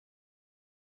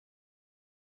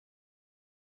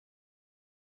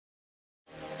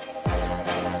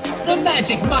The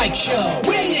Magic Mike Show,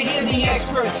 where you hear the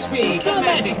experts speak. The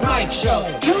Magic Mike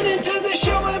Show. Tune into the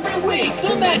show every week.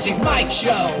 The Magic Mike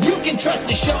Show. You can trust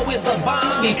the show is the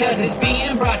bomb because it's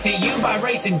being brought to you by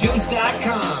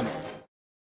RacingDudes.com.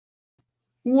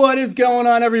 What is going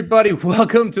on, everybody?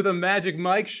 Welcome to the Magic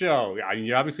Mike Show.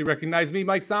 You obviously recognize me,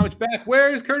 Mike Somich, back.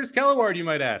 Where is Curtis Kellaward, you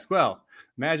might ask? Well,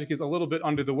 Magic is a little bit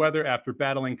under the weather after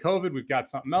battling COVID. We've got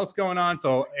something else going on.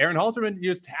 So Aaron Halterman, you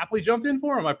just happily jumped in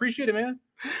for him. I appreciate it, man.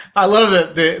 I love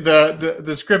the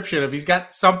description of he's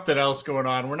got something else going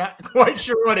on. We're not quite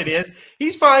sure what it is.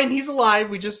 He's fine. He's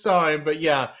alive. We just saw him. But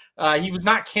yeah, he was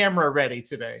not camera ready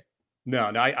today.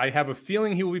 No, I have a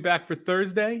feeling he will be back for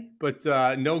Thursday, but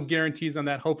no guarantees on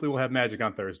that. Hopefully we'll have Magic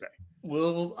on Thursday.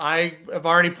 I am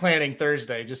already planning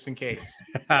Thursday just in case.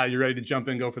 You ready to jump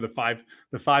in and go for the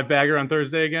five bagger on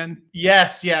Thursday again?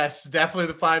 Yes, definitely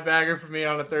the 5 bagger for me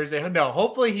on a Thursday. No,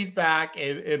 hopefully he's back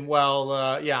and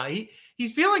well.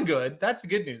 He's feeling good. That's the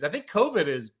good news. I think COVID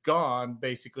is gone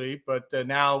basically, but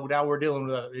now we're dealing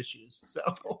with other issues.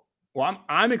 So. Well,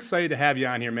 I'm excited to have you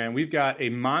on here, man. We've got a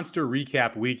monster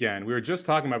recap weekend. We were just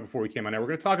talking about before we came on air. We're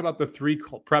going to talk about the 3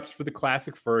 preps for the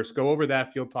Classic first, go over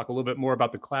that field, talk a little bit more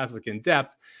about the Classic in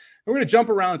depth. And we're going to jump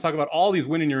around and talk about all these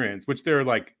win in your ins, which there are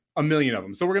like a million of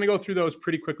them. So we're going to go through those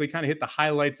pretty quickly, kind of hit the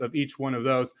highlights of each one of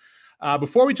those.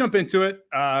 Before we jump into it,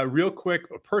 real quick,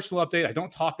 a personal update. I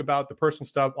don't talk about the personal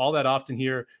stuff all that often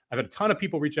here. I've had a ton of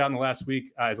people reach out in the last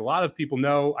week. As a lot of people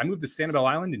know, I moved to Sanibel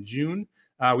Island in June.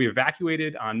 We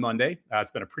evacuated on Monday.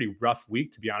 It's been a pretty rough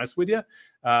week, to be honest with you.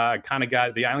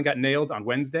 The island got nailed on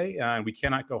Wednesday, and we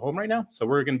cannot go home right now. So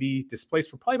we're going to be displaced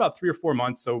for probably about 3 or 4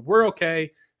 months. So we're okay.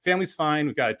 Family's fine.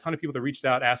 We've got a ton of people that reached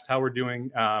out, asked how we're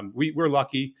doing. We're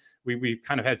lucky. We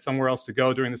kind of had somewhere else to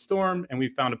go during the storm, and we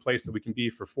found a place that we can be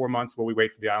for 4 months while we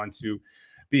wait for the island to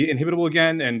be inhabitable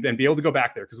again and be able to go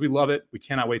back there because we love it. We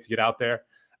cannot wait to get out there.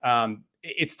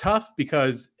 It's tough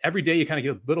because every day you kind of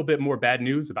get a little bit more bad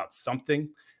news about something.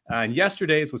 And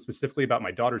yesterday's was specifically about my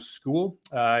daughter's school.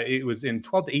 It was in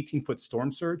 12 to 18 foot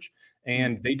storm surge,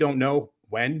 and they don't know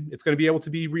when it's going to be able to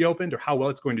be reopened or how well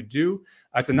it's going to do.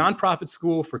 It's a nonprofit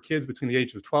school for kids between the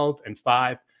ages of 12 and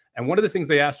 5. And one of the things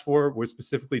they asked for was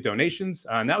specifically donations.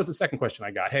 And that was the second question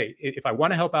I got. Hey, if I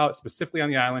want to help out specifically on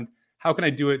the island, how can I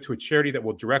do it to a charity that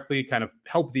will directly kind of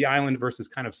help the island versus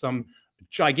kind of some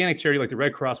gigantic charity like the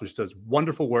Red Cross, which does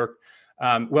wonderful work?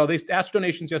 Well, they asked for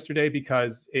donations yesterday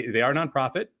because they are a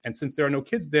nonprofit. And since there are no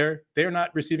kids there, they are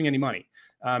not receiving any money.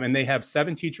 And they have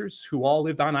 7 teachers who all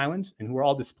lived on island and who are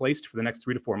all displaced for the next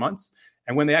 3 to 4 months.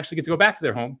 And when they actually get to go back to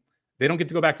their home, they don't get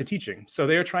to go back to teaching. So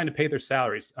they are trying to pay their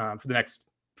salaries for the next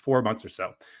 4 months or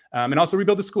so, and also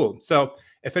rebuild the school. So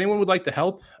if anyone would like to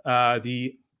help,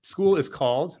 the school is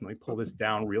called, let me pull this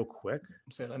down real quick.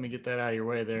 So let me get that out of your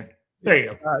way there. There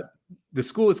you go. The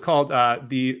school is called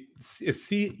the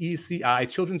CECI,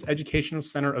 Children's Educational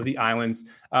Center of the Islands.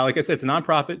 Like I said, it's a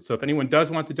nonprofit. So if anyone does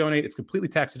want to donate, it's completely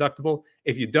tax deductible.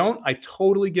 If you don't, I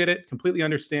totally get it, completely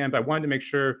understand. But I wanted to make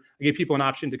sure I gave people an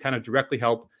option to kind of directly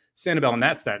help Sanibel in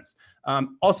that sense.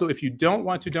 Also, if you don't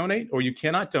want to donate or you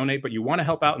cannot donate, but you want to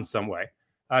help out in some way,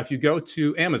 if you go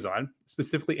to Amazon,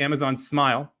 specifically Amazon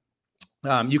Smile,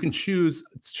 you can choose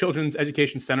Children's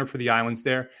Education Center for the Islands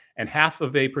there, and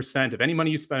 0.5% of any money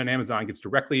you spend on Amazon gets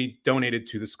directly donated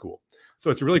to the school.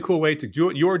 So it's a really cool way to do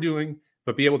what you're doing,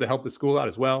 but be able to help the school out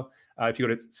as well. If you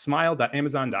go to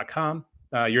smile.amazon.com,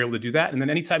 you're able to do that. And then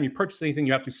anytime you purchase anything,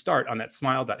 you have to start on that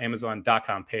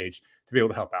smile.amazon.com page to be able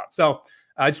to help out. So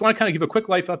I just want to kind of give a quick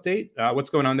life update, what's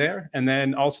going on there, and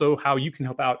then also how you can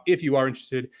help out if you are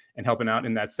interested in helping out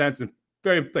in that sense. And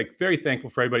very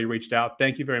thankful for everybody who reached out.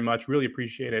 Thank you very much. Really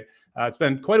appreciate it. It's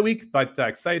been quite a week, but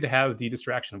excited to have the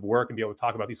distraction of work and be able to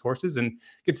talk about these horses and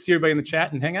get to see everybody in the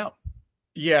chat and hang out.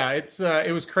 Yeah,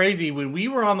 it was crazy. When we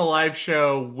were on the live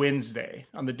show Wednesday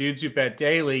on the Dudes Who Bet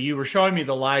Daily, you were showing me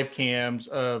the live cams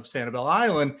of Sanibel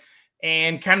Island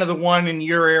and kind of the one in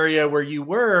your area where you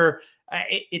were.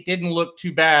 It didn't look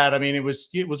too bad. I mean, it was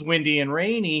windy and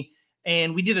rainy,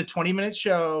 and we did a 20-minute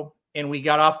show. And we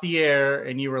got off the air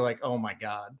and you were like, oh my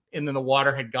God. And then the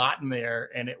water had gotten there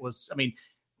and it was,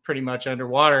 pretty much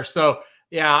underwater. So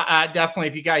yeah, definitely.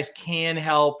 If you guys can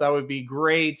help, that would be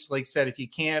great. Like I said, if you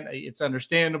can't, it's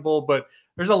understandable, but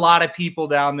there's a lot of people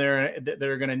down there that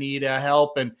are going to need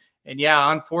help. And yeah,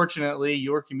 unfortunately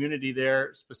your community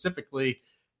there specifically,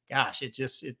 gosh,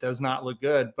 it does not look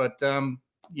good, but they're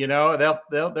going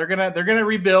to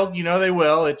rebuild, they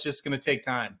will. It's just going to take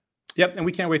time. Yep, and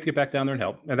we can't wait to get back down there and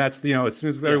help. And that's, as soon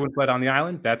as everyone's let on the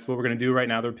island, that's what we're going to do right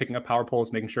now. They're picking up power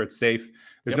poles, making sure it's safe.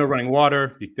 There's no running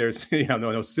water. There's,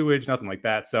 no sewage, nothing like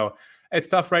that. So It's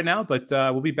tough right now, but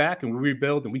we'll be back and we'll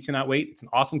rebuild, and we cannot wait. It's an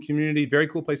awesome community, very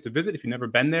cool place to visit if you've never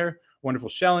been there. Wonderful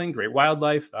shelling, great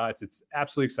wildlife. It's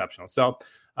absolutely exceptional. So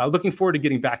looking forward to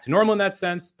getting back to normal in that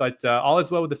sense, but all is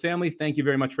well with the family. Thank you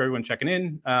very much for everyone checking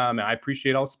in. I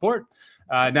appreciate all the support.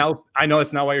 Now, I know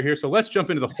that's not why you're here, so let's jump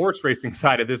into the horse racing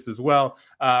side of this as well.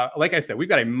 Like I said, we've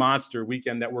got a monster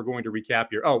weekend that we're going to recap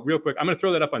here. Oh, real quick, I'm going to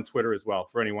throw that up on Twitter as well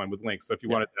for anyone with links. So if you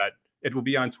wanted that, it will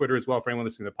be on Twitter as well for anyone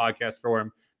listening to the podcast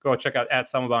forum. Go check out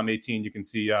 @SummerBomb18. You can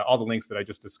see all the links that I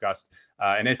just discussed.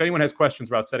 And if anyone has questions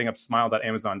about setting up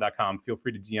smile.amazon.com, feel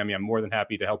free to DM me. I'm more than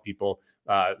happy to help people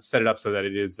set it up so that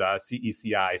it is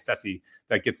CECI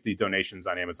that gets the donations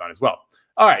on Amazon as well.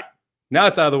 All right. Now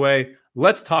it's out of the way.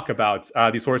 Let's talk about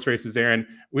these horse races, Aaron.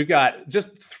 We've got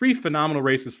just 3 phenomenal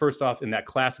races, first off, in that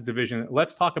classic division.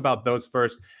 Let's talk about those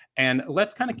first. And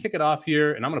let's kind of kick it off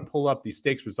here. And I'm going to pull up the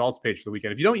stakes results page for the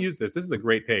weekend. If you don't use this is a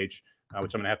great page,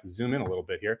 which I'm going to have to zoom in a little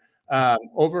bit here.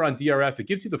 Over on DRF, it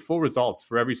gives you the full results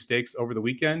for every stakes over the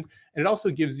weekend. And it also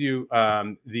gives you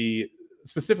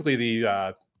specifically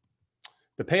the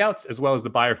payouts as well as the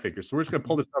buyer figures. So we're just going to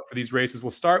pull this up for these races. We'll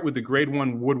start with the grade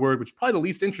 1 Woodward, which is probably the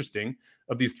least interesting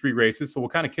of these 3 races. So we'll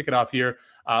kind of kick it off here.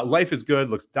 Life is Good,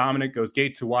 looks dominant, goes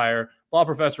gate to wire. Law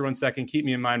Professor runs second. Keep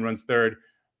Me in Mind runs third.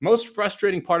 Most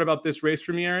frustrating part about this race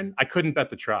for me, Aaron, I couldn't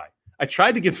bet the try. I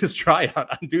tried to give this try out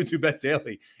on Dudes Who Bet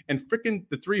Daily, and freaking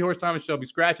the 3-horse Thomas Shelby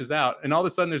scratches out, and all of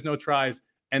a sudden there's no tries.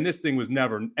 And this thing was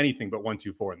never anything but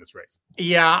 1-2-4 in this race.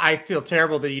 Yeah, I feel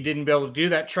terrible that you didn't be able to do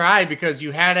that try because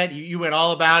you had it. You went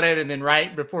all about it. And then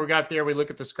right before we got there, we look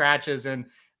at the scratches and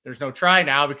there's no try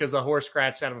now because a horse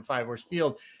scratched out of a 5-horse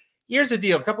field. Here's the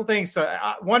deal. A couple things.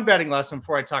 One betting lesson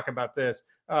before I talk about this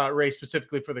race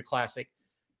specifically for the Classic.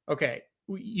 Okay.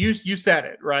 You said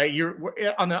it, right? You're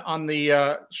on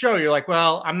the show. You're like,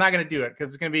 well, I'm not going to do it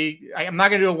because I'm not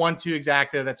going to do a 1-2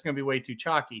 exacta. That's going to be way too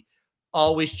chalky.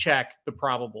 Always check the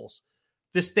probables.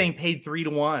 This thing paid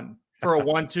 3-1 for a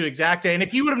 1-2 exacta. And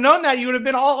if you would have known that, you would have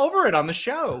been all over it on the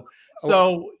show.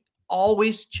 So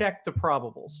always check the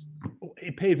probables.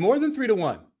 It paid more than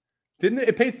 3-1. Didn't it?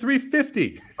 It paid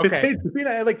 350. Okay.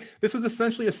 This was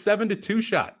essentially a 7-2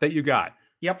 shot that you got.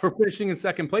 Yep. For finishing in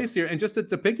second place here. And just to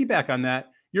piggyback on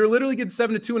that, you're literally getting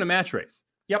 7-2 in a match race.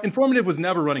 Yep. Informative was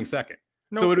never running second.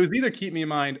 Nope. So it was either Keep Me in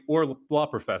Mind or Law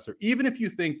Professor. Even if you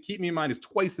think Keep Me in Mind is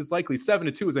twice as likely,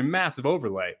 7-2 is a massive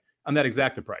overlay on that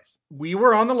exacta price. We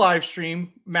were on the live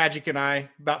stream, Magic and I,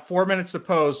 about 4 minutes to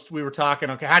post. We were talking,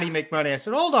 okay, how do you make money? I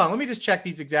said, hold on, let me just check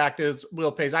these exactas.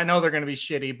 Will pays. I know they're going to be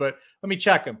shitty, but let me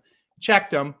check them.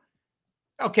 Checked them.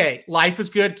 Okay, Life is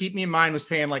Good. Keep Me in Mind was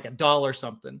paying like $1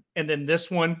 something. And then this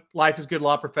one, Life is Good,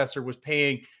 Law Professor was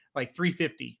paying like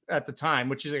 $3.50 at the time,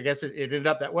 which is, I guess it ended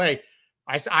up that way.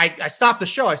 I stopped the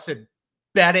show. I said,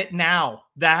 bet it now.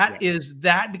 Is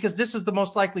that because this is the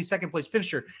most likely second place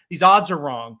finisher. These odds are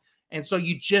wrong. And so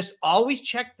you just always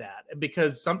check that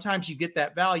because sometimes you get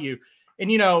that value.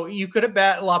 And, you could have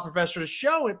bet Law Professor to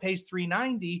show it pays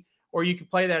 $3.90, or you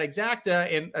could play that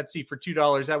exacta. And let's see, for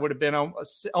 $2, that would have been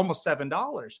almost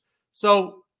 $7.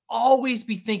 So always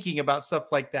be thinking about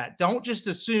stuff like that. Don't just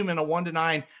assume in a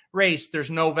 1-9 race,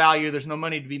 there's no value, there's no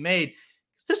money to be made.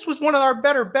 This was one of our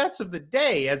better bets of the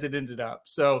day as it ended up.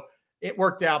 So it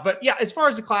worked out. But yeah, as far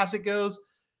as the Classic goes,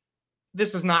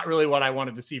 this is not really what I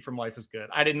wanted to see from Life is Good.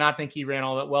 I did not think he ran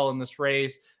all that well in this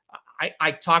race.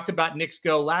 I talked about Nick's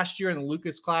Go last year in the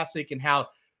Lucas Classic and how,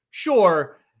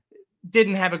 sure,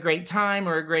 didn't have a great time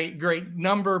or a great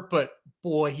number, but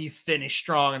boy, he finished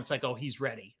strong. And it's like, oh, he's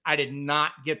ready. I did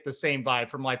not get the same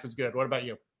vibe from Life is Good. What about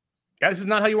you? Yeah, this is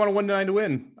not how you want a 1-9 to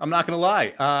win. I'm not going to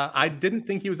lie. I didn't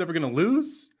think he was ever going to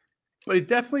lose, but it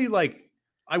definitely,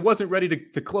 I wasn't ready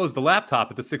to close the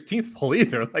laptop at the 16th hole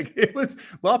either. It was,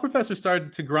 Law Professor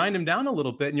started to grind him down a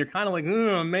little bit, and you're kind of like,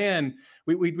 oh, man.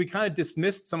 We kind of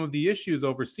dismissed some of the issues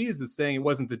overseas as saying it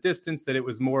wasn't the distance, that it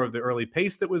was more of the early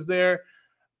pace that was there.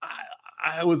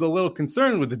 I was a little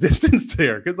concerned with the distance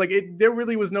there because there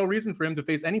really was no reason for him to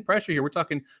face any pressure here. We're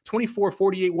talking 24,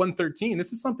 48, 113.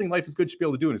 This is something Life is Good should be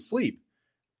able to do in his sleep.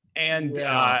 And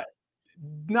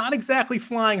not exactly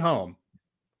flying home.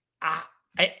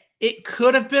 It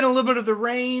could have been a little bit of the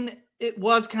rain. It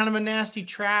was kind of a nasty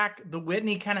track. The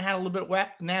Whitney kind of had a little bit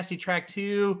wet, nasty track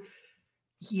too.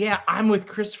 Yeah, I'm with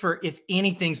Christopher. If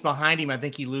anything's behind him, I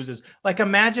think he loses.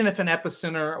 Imagine if an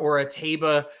Epicenter or a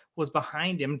Taba was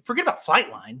behind him. Forget about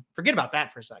Flightline. Forget about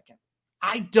that for a second.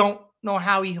 I don't know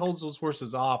how he holds those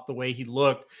horses off the way he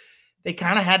looked. They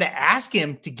kind of had to ask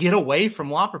him to get away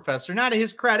from Law Professor. Now, to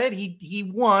his credit,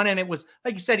 he won, and it was,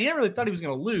 like you said, he never really thought he was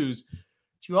going to lose.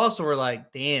 But you also were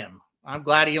like, damn, I'm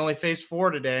glad he only faced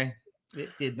 4 today. It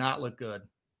did not look good.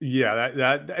 Yeah,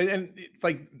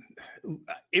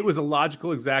 it was a logical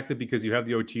exacta because you have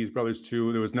the Ortiz brothers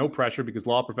too. There was no pressure because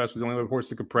Law Professor was the only other horse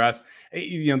to compress.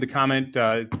 The comment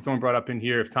someone brought up in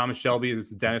here, if Thomas Shelby, this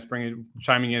is Dennis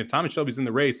chiming in, if Thomas Shelby's in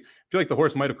the race, I feel like the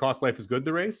horse might have cost Life is Good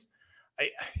the race.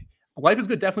 Life is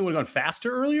Good definitely would have gone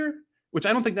faster earlier, which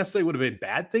I don't think necessarily would have been a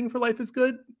bad thing for Life is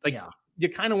Good. Like you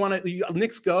kind of want to,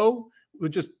 Knicks Go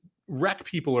would just wreck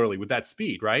people early with that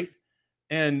speed, right?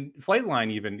 And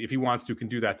Flightline, even if he wants to, can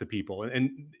do that to people.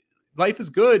 And Life is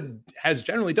Good has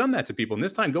generally done that to people. And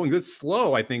this time going this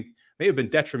slow, I think may have been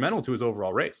detrimental to his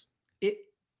overall race.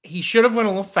 He should have went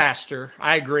a little faster.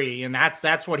 I agree. And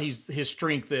that's what his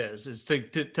strength is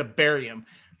to bury him.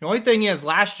 The only thing is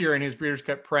last year in his Breeders'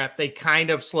 Cup prep, they kind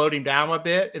of slowed him down a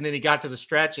bit. And then he got to the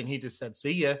stretch and he just said,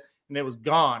 see ya. And it was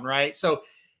gone. Right. So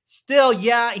still,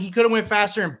 he could have went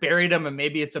faster and buried him. And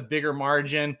maybe it's a bigger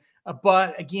margin.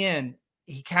 But again,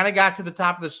 he kind of got to the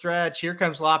top of the stretch. Here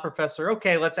comes Law Professor.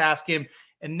 Okay, let's ask him.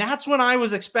 And that's when I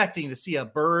was expecting to see a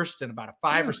burst and about a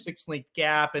 5 or 6 length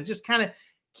gap and just kind of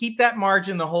keep that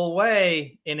margin the whole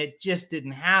way. And it just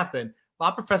didn't happen.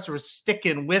 Law Professor was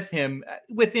sticking with him,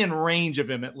 within range of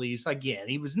him at least. Again,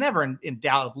 he was never in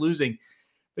doubt of losing.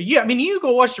 But yeah, I mean, you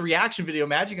go watch the reaction video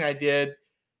Magic and I did.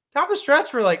 Top of the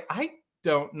stretch, we're like, I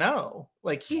don't know.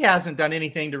 Like, he hasn't done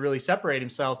anything to really separate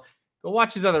himself. Go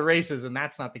watch his other races, and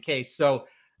that's not the case. So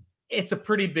it's a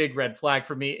pretty big red flag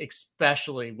for me,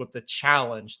 especially with the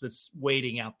challenge that's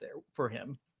waiting out there for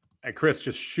him. And Chris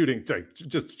just shooting,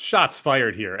 just shots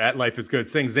fired here at Life is Good,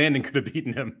 saying Zandon could have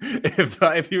beaten him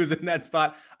if he was in that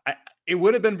spot. It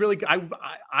would have been really good.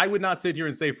 I would not sit here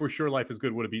and say for sure Life is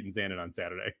Good would have beaten Zandon on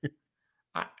Saturday.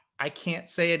 I can't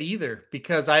say it either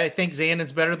because I think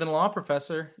Zandon's better than Law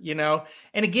Professor,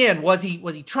 And again, was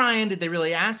he trying? Did they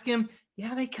really ask him?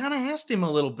 Yeah, they kind of asked him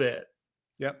a little bit.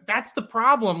 Yep. That's the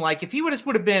problem. Like if he would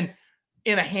have been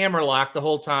in a hammerlock the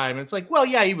whole time, and it's like, well,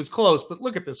 yeah, he was close, but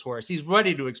look at this horse. He's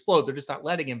ready to explode. They're just not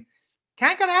letting him.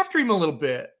 Kind of got after him a little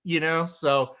bit,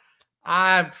 So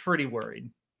I'm pretty worried.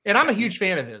 And I'm a huge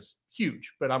fan of his.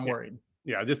 Huge, but I'm worried.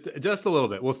 Yeah, just a little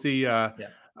bit. We'll see.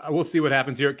 We'll see what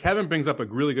happens here. Kevin brings up a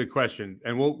really good question,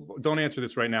 and don't answer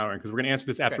this right now, Aaron, because we're going to answer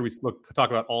this after we talk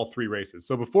about all 3 races.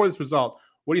 So before this result,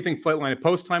 what do you think Flightline at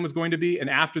post time was going to be? And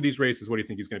after these races, what do you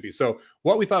think he's going to be? So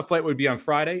what we thought Flight would be on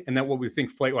Friday, and then what we think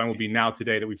Flightline will be now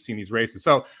today that we've seen these races.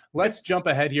 So let's jump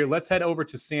ahead here. Let's head over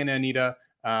to Santa Anita,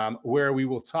 where we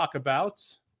will talk about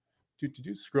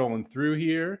scrolling through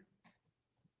here.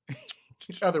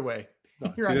 Other way.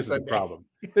 No, see, this is the problem.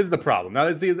 This is the problem.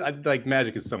 Now, like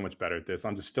Magic is so much better at this.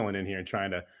 I'm just filling in here and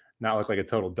trying to not look like a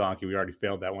total donkey. We already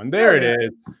failed that one. There it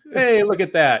is. Hey, look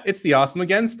at that. It's the Awesome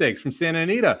Again Stakes from Santa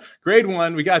Anita. Grade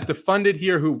 1. We got Defunded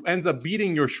here, who ends up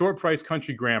beating your short price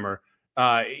Country Grammar.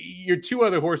 Your 2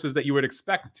 other horses that you would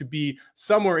expect to be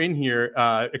somewhere in here.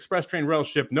 Express Train Royal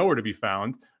Ship, nowhere to be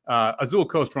found. Azul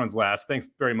Coast runs last. Thanks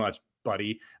very much,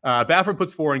 buddy. Baffert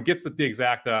puts 4 and gets the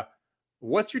exacta.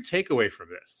 What's your takeaway from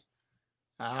this?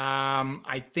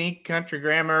 I think Country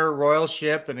Grammar, Royal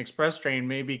Ship, and Express Train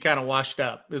may be kind of washed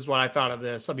up, is what I thought of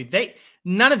this. I mean,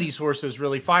 none of these horses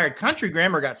really fired. Country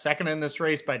Grammar got second in this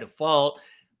race by default.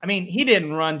 I mean, he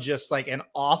didn't run just like an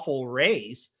awful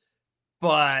race,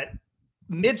 but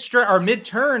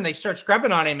mid-turn, they start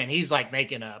scrubbing on him, and he's like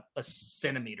making a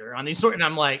centimeter on these. And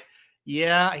I'm like,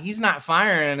 yeah, he's not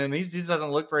firing, and he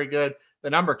doesn't look very good. The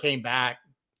number came back.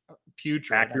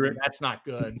 Putrid. Accurate. I mean, that's not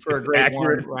good for a grade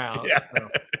 1 route. Yeah. So,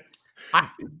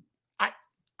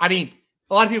 I mean,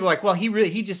 a lot of people are like, well,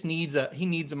 he just needs a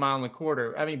 1.25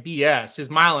 miles. I mean, BS. His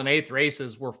 1 1/8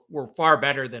 races were far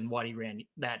better than what he ran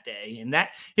that day, and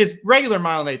that his regular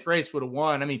 1 1/8 race would have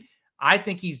won. I mean, I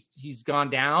think he's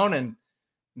gone down, and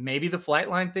maybe the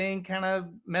Flightline thing kind of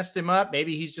messed him up.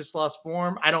 Maybe he's just lost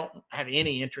form. I don't have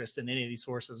any interest in any of these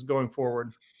horses going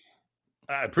forward.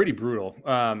 Pretty brutal.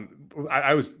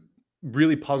 I was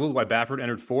really puzzled why Baffert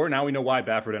entered 4. Now we know why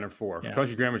Baffert entered 4. Yeah.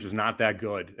 Country Grammar is just not that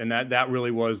good. And that really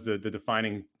was the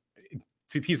defining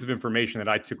piece of information that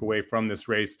I took away from this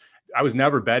race. I was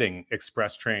never betting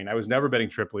Express Train. I was never betting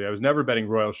Tripoli. I was never betting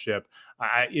Royal Ship.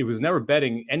 It was never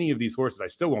betting any of these horses. I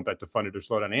still won't bet Defunded or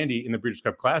Slow Down Andy in the Breeders'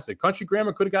 Cup Classic. Country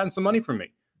Grammar could have gotten some money from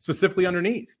me, specifically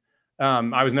underneath.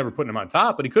 I was never putting him on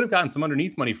top, but he could have gotten some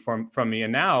underneath money from me.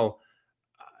 And now,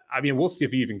 I mean, we'll see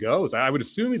if he even goes. I would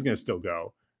assume he's going to still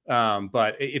go.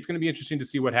 But it's going to be interesting to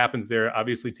see what happens there.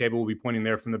 Obviously, Table will be pointing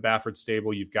there from the Baffert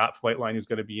stable. You've got Flightline who's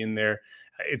going to be in there.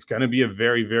 It's going to be a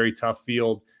very, very tough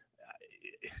field.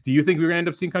 Do you think we're going to end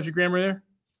up seeing Country Grammar there?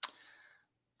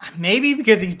 Maybe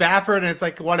because he's Baffert, and it's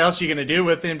like, what else are you going to do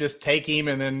with him? Just take him,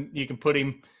 and then you can put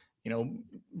him,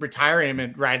 retire him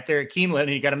and right there at Keeneland,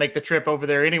 and you got to make the trip over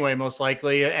there anyway, most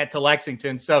likely to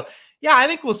Lexington. So Yeah, I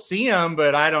think we'll see him,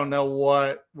 but I don't know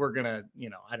what we're gonna,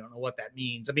 I don't know what that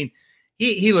means. I mean,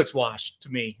 he looks washed to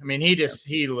me. I mean,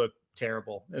 he looked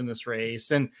terrible in this race,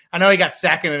 and I know he got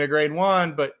second in a grade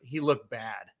 1, but he looked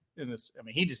bad in this. I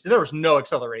mean, there was no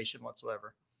acceleration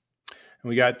whatsoever. And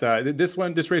we got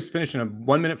this race finished in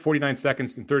 1 minute 49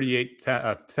 seconds and 38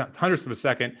 hundredths of a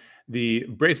second. The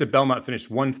race at Belmont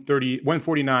finished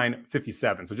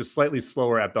 1:49:57, so just slightly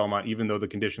slower at Belmont, even though the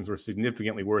conditions were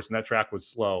significantly worse, and that track was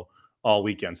slow all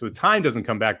weekend. So the time doesn't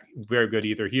come back very good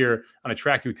either here on a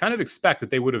track you would kind of expect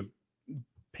that they would have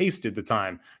pasted the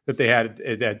time that they had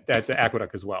at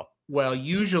Aqueduct as well. Well,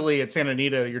 usually at Santa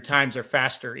Anita, your times are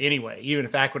faster anyway, even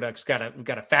if Aqueduct's got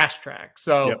a fast track.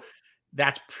 So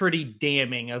that's pretty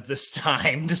damning of this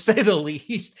time, to say the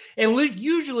least. And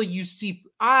usually you see,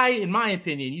 in my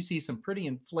opinion, you see some pretty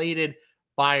inflated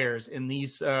buyers in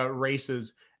these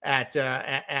races at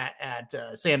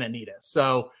Santa Anita.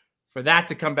 So for that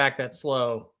to come back that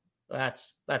slow,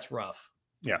 that's rough.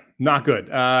 Yeah, not good.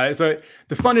 So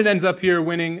the Fundin ends up here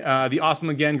winning. The Awesome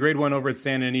Again, grade 1 over at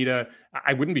Santa Anita.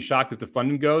 I wouldn't be shocked if the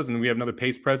Fundin goes, and we have another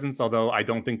pace presence, although I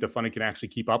don't think the Fundin can actually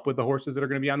keep up with the horses that are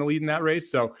going to be on the lead in that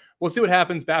race. So we'll see what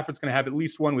happens. Bafford's going to have at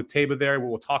least one with Taba there.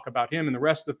 We'll talk about him and the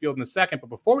rest of the field in a second. But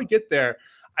before we get there,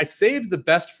 I saved the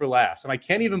best for last, and I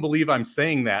can't even believe I'm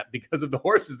saying that because of the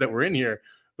horses that were in here.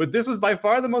 But this was by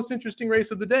far the most interesting race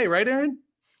of the day, right, Aaron?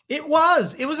 It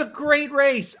was a great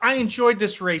race. I enjoyed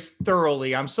this race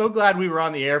thoroughly. I'm so glad we were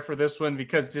on the air for this one,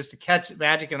 because just to catch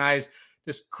Magic and I's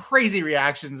just crazy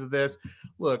reactions of this.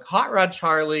 Look, Hot Rod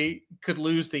Charlie could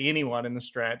lose to anyone in the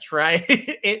stretch, right?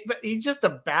 But he's just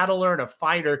a battler and a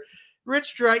fighter. Rich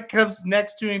Strike comes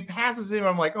next to him, passes him.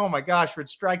 I'm like, oh my gosh, Rich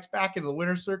Strike's back in the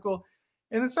winner's circle.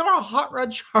 And then somehow Hot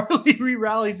Rod Charlie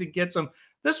re-rallies and gets him.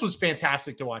 This was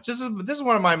fantastic to watch. This is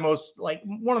one of my most,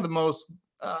 one of the most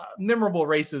memorable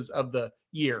races of the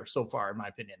year so far, in my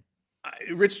opinion.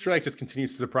 Rich Strike just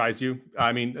continues to surprise you.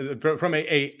 I mean, from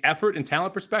a effort and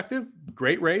talent perspective,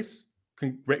 great race,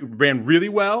 ran really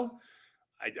well.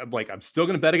 I'm still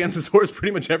going to bet against this horse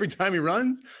pretty much every time he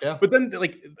runs. Yeah. But then,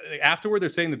 afterward, they're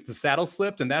saying that the saddle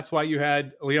slipped, and that's why you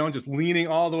had Leon just leaning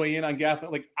all the way in on Gaff,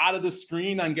 out of the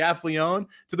screen on Gaff Leon,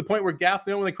 to the point where Gaff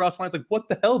Leon, when they cross lines, what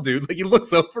the hell, dude? He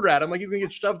looks over at him like he's going to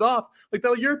get shoved off, like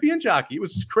that European jockey. It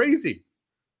was just crazy.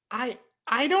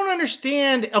 I don't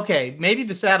understand. Okay, maybe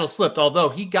the saddle slipped, although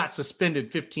he got suspended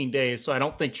 15 days. So I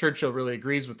don't think Churchill really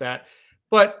agrees with that.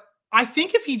 But I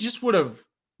think if he just would have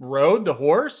rode the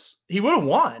horse, he would have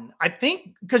won. I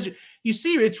think, because you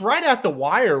see, it's right at the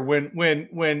wire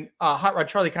when Hot Rod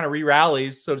Charlie kind of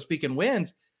re-rallies, so to speak, and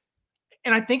wins.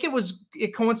 And I think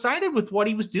it coincided with what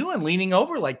he was doing, leaning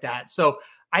over like that. So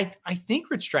I think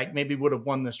Rich Strike maybe would have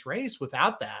won this race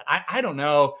without that. I don't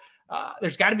know.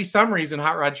 There's got to be some reason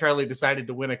Hot Rod Charlie decided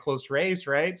to win a close race,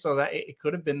 right? So that it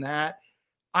could have been that.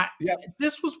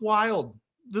 This was wild.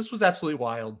 This was absolutely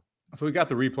wild. So we got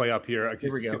the replay up here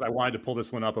because I wanted to pull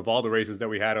this one up of all the races that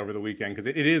we had over the weekend, because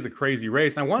it is a crazy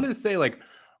race. And I wanted to say,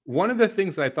 one of the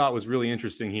things that I thought was really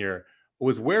interesting here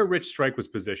was where Rich Strike was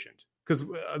positioned. Because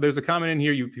there's a comment in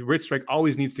here, Rich Strike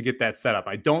always needs to get that setup.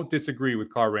 I don't disagree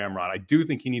with Carl Ramrod. I do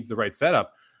think he needs the right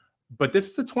setup. But this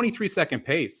is a 23-second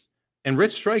pace. And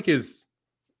Rich Strike is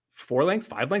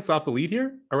 5 lengths off the lead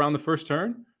here around the first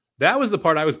turn. That was the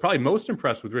part I was probably most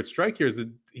impressed with Rich Strike here, is that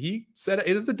he said it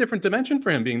is a different dimension for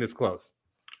him being this close.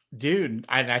 Dude,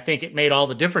 I think it made all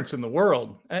the difference in the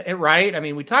world, right? I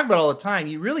mean, we talk about all the time,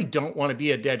 you really don't want to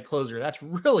be a dead closer. That's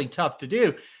really tough to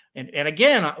do. And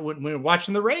again, when we were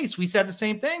watching the race, we said the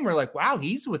same thing. We're like, wow,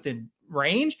 he's within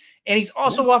range, and he's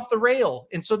also off the rail.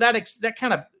 And so that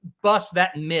kind of busts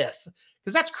that myth.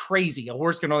 Because that's crazy. A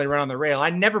horse can only run on the rail. I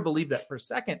never believed that for a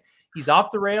second. He's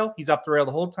off the rail. He's off the rail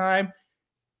the whole time.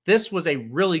 This was a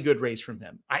really good race from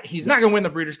him. He's not going to win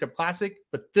the Breeders' Cup Classic,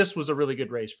 but this was a really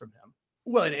good race from him.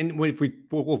 Well, and if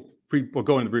we'll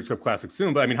go into the Breeders' Cup Classic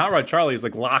soon, but I mean, Hot Rod Charlie is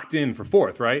locked in for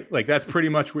 4th, right? That's pretty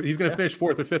much where he's going to finish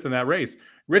 4th or 5th in that race.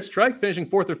 Rich Strike finishing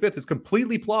 4th or 5th is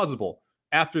completely plausible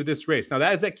after this race. Now,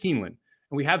 that is at Keeneland, and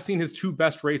we have seen his 2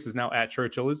 best races now at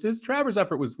Churchill. His Travers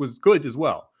effort was good as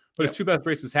well. But his 2 best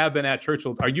races have been at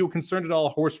Churchill. Are you concerned at all,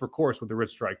 horse for course, with the Rich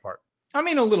Strike part? I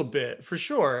mean, a little bit, for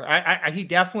sure. He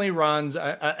definitely runs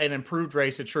an improved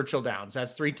race at Churchill Downs.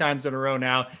 That's 3 times in a row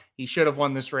now. He should have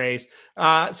won this race.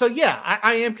 So, yeah,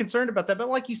 I am concerned about that. But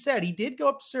like you said, he did go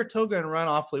up to Saratoga and run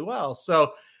awfully well.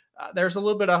 So there's a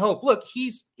little bit of hope. Look,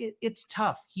 it's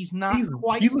tough. He's not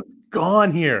quite. He looks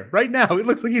gone here. Right now, it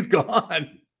looks like he's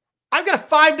gone. I've got a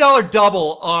 $5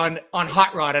 double on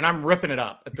Hot Rod, and I'm ripping it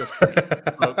up at this point.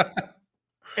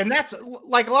 And that's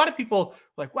like a lot of people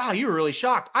like, wow, you were really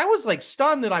shocked. I was like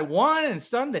stunned that I won and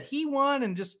stunned that he won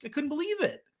and just I couldn't believe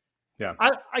it. Yeah.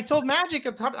 I told Magic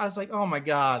at the top, I was like, oh my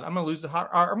God, I'm going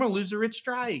to lose the Rich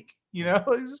Strike. You know,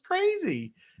 this is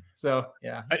crazy. So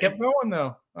yeah, I kept going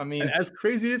though. I mean, as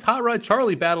crazy as Hot Rod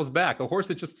Charlie battles back, a horse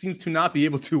that just seems to not be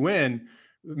able to win,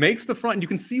 makes the front. And you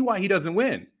can see why he doesn't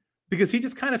win, because he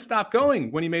just kind of stopped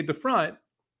going when he made the front.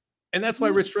 And that's why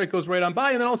Rich Strike goes right on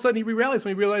by. And then all of a sudden he re-rallies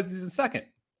when he realizes he's in second.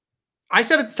 I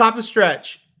said at the top of the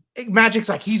stretch, Magic's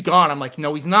like, he's gone. I'm like,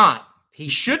 no, he's not. He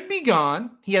should be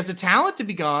gone. He has the talent to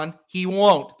be gone. He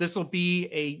won't. This will be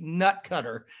a nut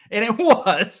cutter. And it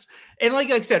was. And like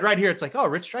I said, right here, it's like, oh,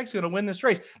 Rich Strike's going to win this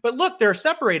race. But look, they're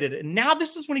separated. And now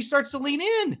this is when he starts to lean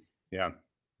in. Yeah.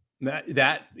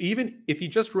 That even if he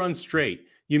just runs straight,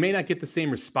 you may not get the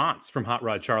same response from Hot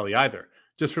Rod Charlie either.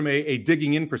 Just from a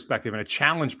digging in perspective and a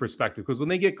challenge perspective, because when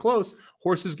they get close,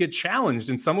 horses get challenged,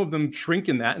 and some of them shrink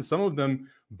in that, and some of them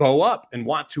bow up and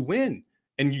want to win.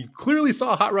 And you clearly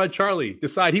saw Hot Rod Charlie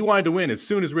decide he wanted to win as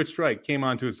soon as Rich Strike came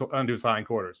onto his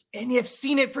hindquarters. And you've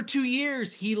seen it for 2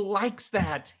 years. He likes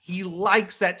that. He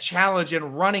likes that challenge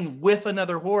and running with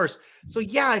another horse. So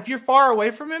yeah, if you're far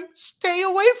away from him, stay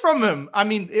away from him. I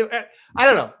mean, I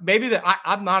don't know. Maybe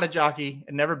I'm not a jockey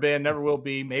and never been, never will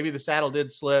be. Maybe the saddle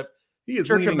did slip. He is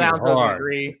Church of Bounds doesn't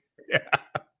agree. Yeah.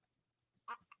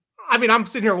 I mean, I'm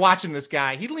sitting here watching this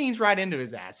guy. He leans right into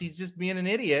his ass. He's just being an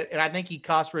idiot. And I think he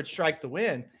cost Rich Strike the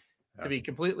win, to be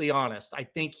completely honest. I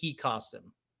think he cost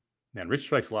him. Man, Rich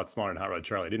Strike's a lot smarter than Hot Rod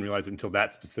Charlie. I didn't realize it until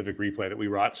that specific replay that we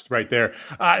watched right there.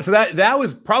 So that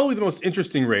was probably the most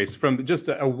interesting race from just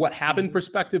a what happened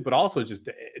perspective, but also just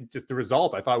the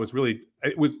result. I thought was really,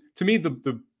 it was, to me,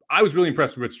 I was really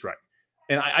impressed with Rich Strike.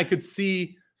 And I could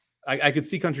see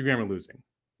Country Grammar losing.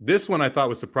 This one I thought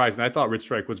was surprising. I thought Rich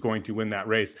Strike was going to win that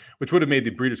race, which would have made the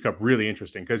Breeders' Cup really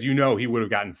interesting, because he would have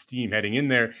gotten steam heading in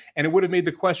there, and it would have made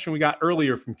the question we got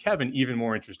earlier from Kevin even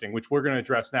more interesting, which we're going to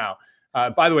address now.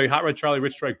 By the way, Hot Rod Charlie,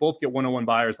 Rich Strike both get 101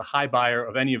 buyers. The high buyer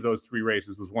of any of those three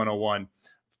races was 101.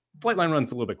 Flightline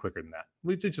runs a little bit quicker than that.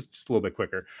 Just a little bit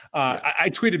quicker.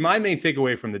 I tweeted my main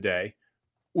takeaway from the day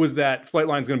was that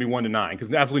Flightline's going to be 1-9,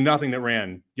 because absolutely nothing that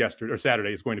ran yesterday or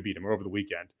Saturday is going to beat him, or over the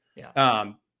weekend.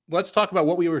 Yeah. Let's talk about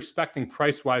what we were expecting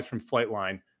price-wise from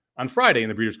Flightline on Friday in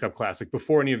the Breeders' Cup Classic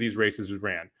before any of these races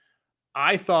ran.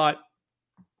 I thought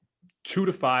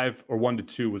 2-5 or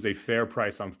 1-2 was a fair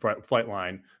price on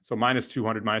Flightline. So minus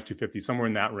 200, minus 250, somewhere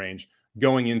in that range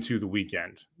going into the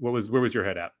weekend. Where was your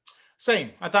head at?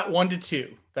 Same. I thought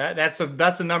 1-2.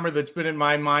 That's a number that's been in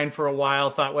my mind for a while.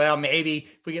 Thought, well, maybe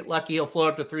if we get lucky, he'll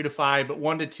float up to 3-5, but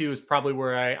 1-2 is probably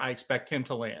where I expect him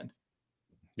to land.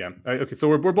 Yeah. Okay. So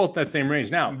we're both in that same range.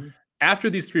 Now, after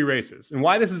these three races, and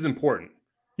why this is important,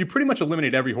 you pretty much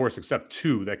eliminate every horse except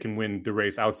two that can win the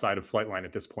race outside of Flightline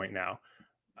at this point now.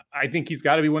 I think he's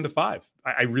got to be 1-5.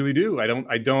 I really do.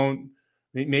 I don't.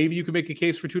 Maybe you could make a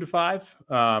case for 2-5.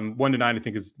 1-9, I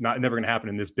think, is never going to happen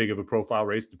in this big of a profile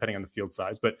race, depending on the field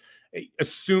size. But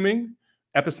assuming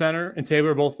Epicenter and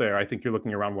Tabor are both there, I think you're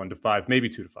looking around 1-5, maybe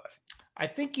 2-5. I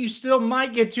think you still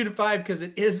might get 2-5 because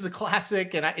it is the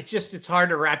classic, and it's hard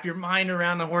to wrap your mind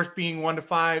around the horse being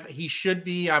 1-5. He should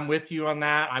be. I'm with you on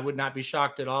that. I would not be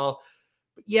shocked at all.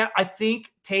 But yeah, I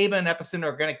think Taba and Epicenter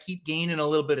are going to keep gaining a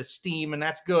little bit of steam, and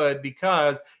that's good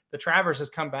because the Travers has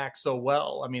come back so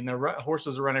well. I mean, the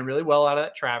horses are running really well out of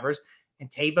that Travers, and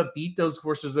Taba beat those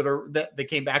horses that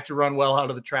came back to run well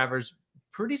out of the Travers,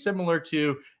 pretty similar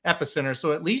to Epicenter.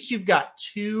 So at least you've got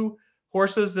two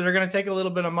horses that are going to take a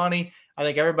little bit of money. I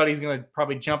think everybody's going to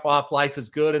probably jump off Life is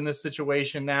Good in this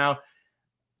situation now.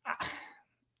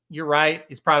 You're right.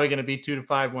 It's probably going to be 2-5,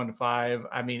 1-5.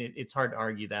 I mean, it's hard to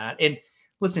argue that. And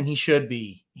listen, he should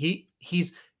be.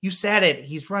 You said it.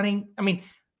 He's running. I mean,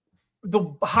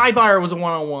 the high buyer was a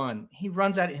 101. He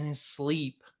runs that in his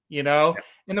sleep, you know?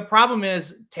 And the problem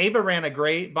is Taba ran a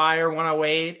great buyer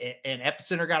 108 and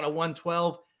Epicenter got a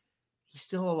 112. He's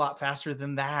still a lot faster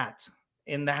than that.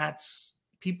 And that's,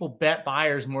 people bet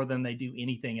buyers more than they do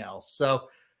anything else. So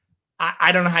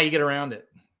I don't know how you get around it.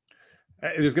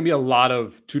 There's going to be a lot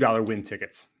of $2 win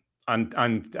tickets on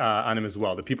him as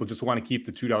well. That people just want to keep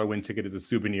the $2 win ticket as a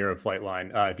souvenir of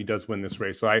Flightline if he does win this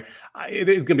race. So it's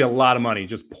going to be a lot of money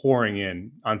just pouring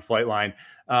in on Flightline.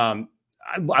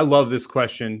 I love this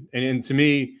question, and to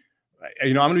me,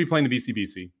 I'm going to be playing the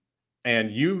BCBC.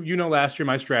 And you know, last year,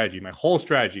 my whole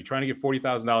strategy, trying to get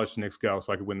 $40,000 to Knicks Go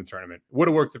so I could win the tournament. Would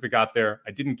have worked if it got there.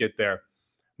 I didn't get there.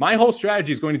 My whole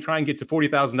strategy is going to try and get to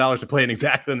 $40,000 to play an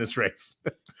exacta in this race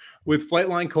with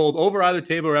Flightline cold over either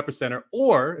Tabor or Epicenter,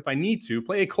 or if I need to,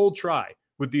 play a cold try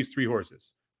with these three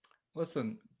horses.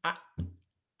 Listen,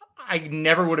 I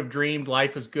never would have dreamed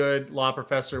Life is Good. Law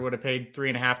Professor would have paid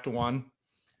 3.5 to 1.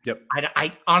 Yep.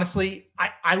 I honestly,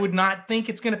 I would not think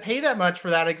it's going to pay that much for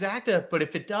that exacta, but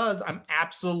if it does, I'm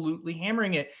absolutely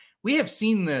hammering it. We have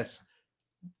seen this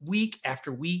week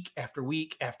after week after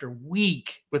week after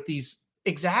week with these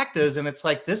exactas, and it's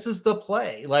like, this is the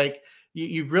play. Like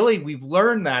we've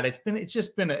learned that it's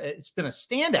been a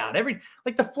standout.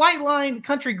 Like the Flightline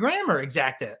Country Grammar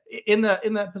exacta in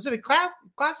the Pacific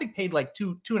Classic paid like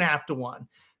 2.5 to 1.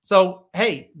 So,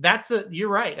 hey, you're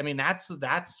right. I mean, that's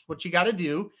what you got to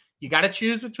do. You got to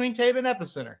choose between Taiba and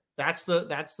Epicenter. That's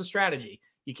the strategy.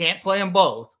 You can't play them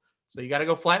both. So you got to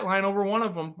go Flightline over one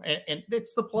of them. And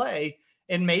it's the play.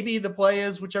 And maybe the play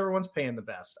is whichever one's paying the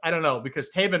best. I don't know, because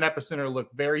Taiba and Epicenter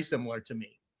look very similar to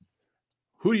me.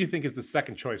 Who do you think is the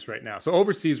second choice right now? So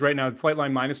overseas right now,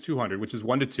 Flightline minus 200, which is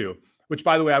 1-2, which,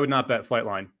 by the way, I would not bet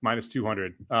Flightline minus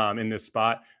 200 in this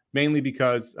spot, mainly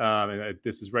because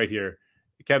this is right here.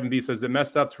 Kevin B says, it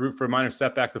messed up to root for a minor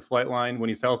setback to Flightline. When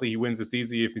he's healthy, he wins this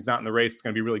easy. If he's not in the race, it's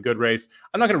going to be a really good race.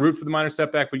 I'm not going to root for the minor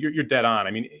setback, but you're dead on.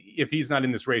 I mean, if he's not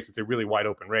in this race, it's a really wide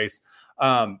open race.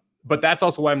 But that's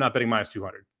also why I'm not betting minus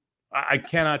 200. I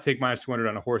cannot take minus 200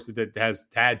 on a horse that has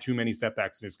had too many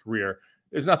setbacks in his career.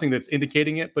 There's nothing that's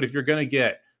indicating it, but if you're going to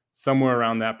get somewhere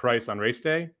around that price on race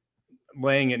day,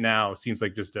 laying it now seems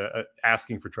like just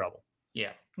asking for trouble.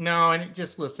 Yeah. No, and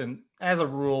listen, as a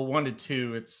rule,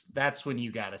 1-2, that's when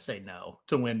you got to say no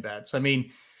to win bets. I mean,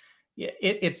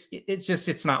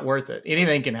 it's not worth it.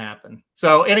 Anything can happen.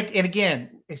 So, and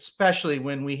again, especially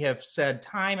when we have said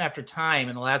time after time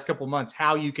in the last couple of months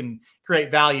how you can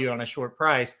create value on a short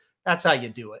price, that's how you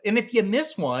do it. And if you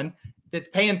miss one that's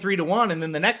paying 3 to 1, and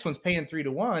then the next one's paying 3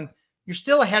 to 1, you're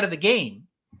still ahead of the game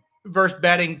versus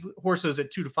betting horses at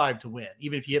 2 to 5 to win,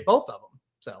 even if you hit both of them.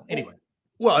 So anyway.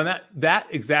 Well, and that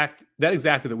exacta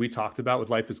that we talked about with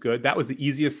Life is Good, that was the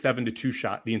easiest 7-2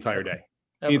 shot the entire day.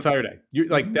 The entire day. You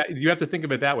like that. You have to think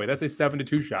of it that way. That's a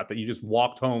 7-2 shot that you just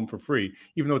walked home for free,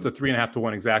 even though it's a 3.5 to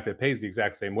 1 exact that pays the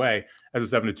exact same way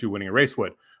as a 7-2 winning a race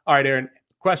would. All right, Aaron.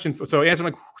 Question. So answer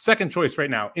my second choice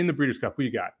right now in the Breeders' Cup. Who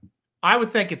you got? I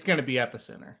would think it's going to be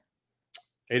Epicenter.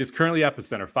 It is currently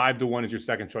Epicenter. 5 to 1 is your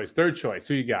second choice. Third choice.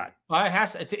 Who you got? Well,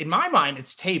 in my mind,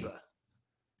 it's Taiba.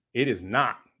 It is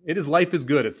not. It is Life is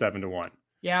Good at 7 to 1.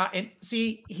 Yeah, and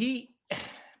see,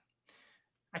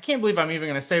 I can't believe I'm even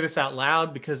going to say this out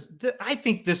loud, because I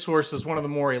think this horse is one of the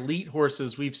more elite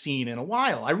horses we've seen in a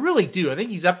while. I really do. I think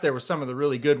he's up there with some of the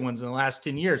really good ones in the last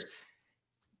 10 years.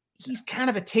 He's kind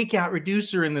of a takeout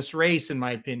reducer in this race, in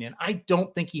my opinion. I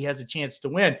don't think he has a chance to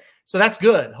win. So that's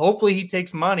good. Hopefully he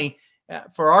takes money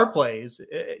for our plays.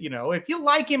 If you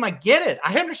like him, I get it.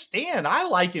 I understand. I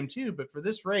like him too. But for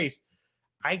this race,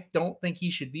 I don't think he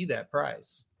should be that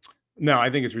price. No, I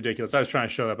think it's ridiculous. I was trying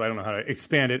to show that, but I don't know how to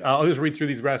expand it. I'll just read through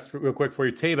these rest real quick for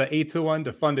you. Taiba 8 to 1,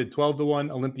 Defunded 12 to 1,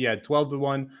 Olympiad 12 to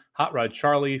 1, Hot Rod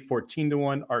Charlie 14 to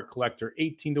 1, Art Collector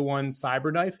 18 to 1,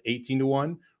 Cyberknife 18 to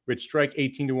 1, Rich Strike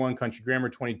 18 to 1, Country Grammar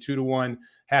 22 to 1,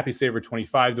 Happy Saver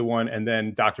 25 to 1, and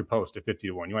then Dr. Post at 50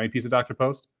 to 1. You want any piece of Dr.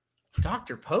 Post?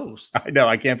 Dr. Post? I know.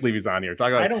 I can't believe he's on here.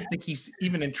 I don't think he's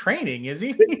even in training, is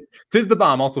he? Tis the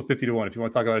Bomb, also 50 to 1 if you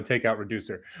want to talk about a takeout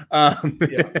reducer.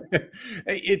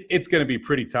 It's going to be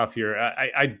pretty tough here.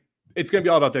 It's going to be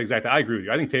all about the exact. I agree with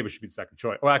you. I think Taiba should be the second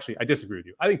choice. Well, actually, I disagree with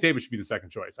you. I think Taiba should be the second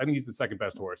choice. I think he's the second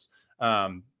best horse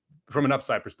from an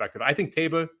upside perspective. I think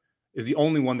Taiba is the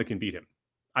only one that can beat him.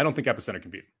 I don't think Epicenter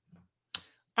can beat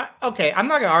him. Okay, I'm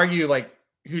not going to argue like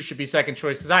who should be second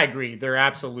choice, because I agree. They're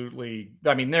absolutely,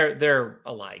 I mean, they're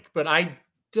alike. But I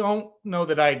don't know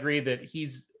that I agree that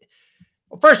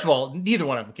well, first of all, neither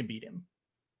one of them can beat him.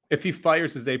 If he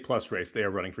fires his A+ race, they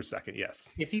are running for second, yes.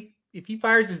 If he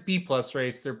fires his B+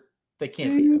 race, they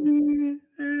can't beat him.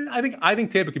 I think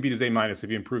Taiba could beat his A- if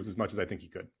he improves as much as I think he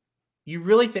could. You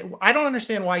really think? I don't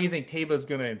understand why you think Taiba is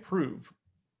going to improve.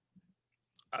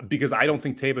 Because I don't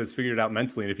think Taiba has figured it out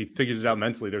mentally. And if he figures it out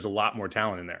mentally, there's a lot more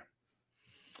talent in there.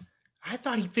 I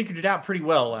thought he figured it out pretty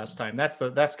well last time.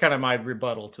 That's kind of my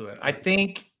rebuttal to it. I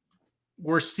think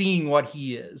we're seeing what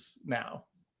he is now.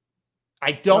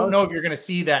 I don't know if you're going to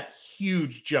see that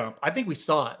huge jump. I think we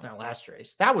saw it in that last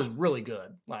race. That was really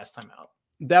good last time out.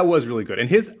 That was really good. And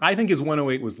I think his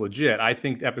 108 was legit. I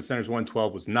think Epicenter's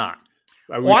 112 was not.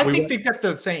 I think they've got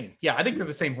the same. Yeah, I think they're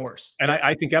the same horse. And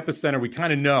I think Epicenter, we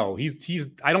kind of know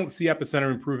I don't see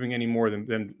Epicenter improving any more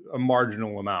than a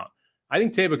marginal amount. I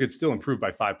think Taiba could still improve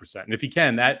by 5%. And if he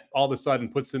can, that all of a sudden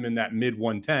puts him in that mid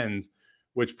 110s,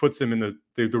 which puts him in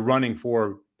the running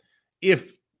for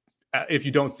if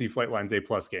you don't see Flightline's A+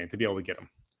 game to be able to get him.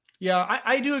 Yeah,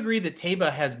 I do agree that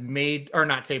Epicenter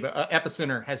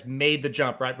has made the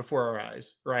jump right before our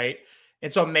eyes, right?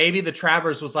 And so maybe the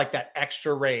Travers was like that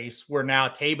extra race where now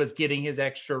Taiba's getting his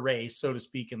extra race, so to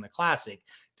speak, in the Classic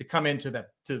to come into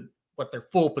to what their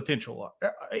full potential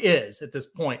is at this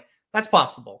point. That's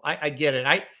possible. I get it.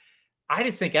 I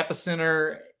just think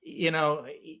Epicenter,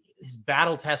 he's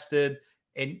battle tested,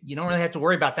 and you don't really have to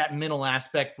worry about that mental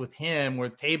aspect with him. Where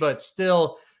Taiba, it's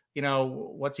still,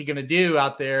 what's he going to do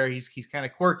out there? He's kind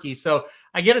of quirky. So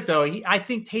I get it though. I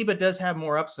think Taiba does have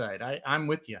more upside. I'm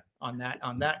with you on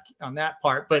that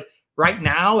part. But right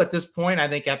now at this point, I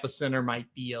think Epicenter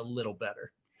might be a little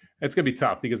better. It's going to be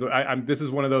tough because this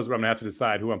is one of those where I'm going to have to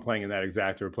decide who I'm playing in that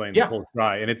exact or playing the whole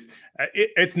try. And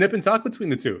it's nip and tuck between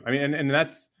the two. I mean, and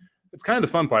it's kind of the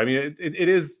fun part. I mean, it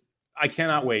is, I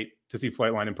cannot wait to see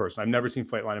Flightline in person. I've never seen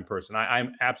Flightline in person.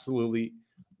 I'm absolutely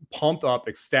pumped up,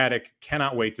 ecstatic,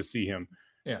 cannot wait to see him.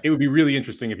 Yeah. It would be really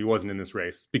interesting if he wasn't in this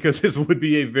race, because this would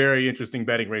be a very interesting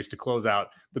betting race to close out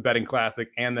the betting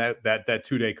classic and that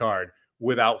 2-day card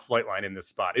without Flightline in this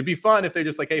spot. It'd be fun if they're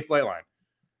just like, hey, Flightline,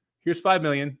 here's $5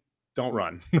 million. Don't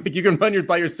run. Like, you can run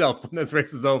by yourself when this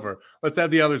race is over. Let's have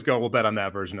the others go. We'll bet on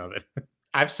that version of it.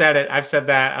 I've said it. I've said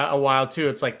that a while too.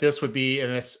 It's like, this would be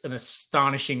an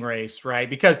astonishing race, right?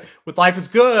 Because with Life is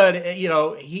Good,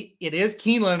 it is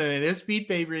Keeneland and it is speed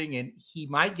favoring, and he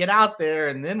might get out there.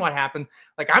 And then what happens?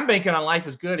 Like, I'm banking on Life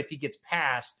is Good. If he gets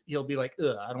past, he'll be like,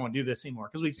 I don't want to do this anymore,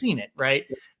 because we've seen it, right?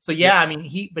 So I mean,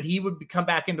 he would come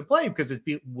back into play, because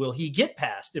will he get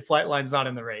past if Flightline's not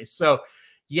in the race? So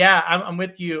yeah, I'm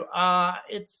with you.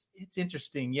 It's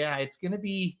interesting. Yeah, it's gonna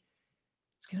be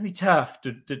tough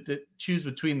to choose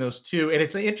between those two. And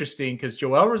it's interesting because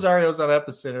Joel Rosario's on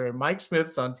Epicenter and Mike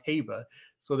Smith's on Taiba.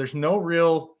 So there's no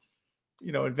real,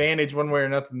 advantage one way or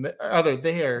nothing other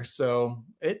there. So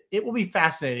it will be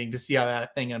fascinating to see how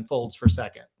that thing unfolds for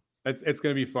second. It's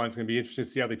going to be fun. It's going to be interesting to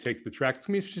see how they take the track. It's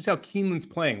going to be interesting to see how Keeneland's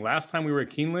playing. Last time we were at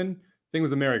Keeneland, thing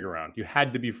was a merry-go-round. You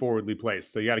had to be forwardly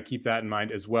placed. So you got to keep that in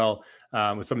mind as well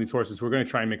with some of these horses. We're going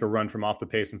to try and make a run from off the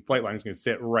pace, and Flightline is going to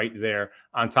sit right there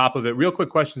on top of it. Real quick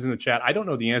questions in the chat. I don't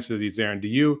know the answer to these, Aaron. Do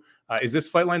you? Is this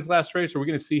Flightline's last race, or are we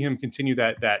going to see him continue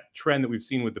that trend that we've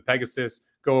seen with the Pegasus,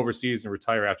 go overseas and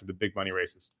retire after the big money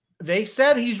races? They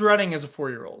said he's running as a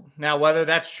 4-year-old. Now, whether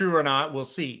that's true or not, we'll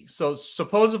see. So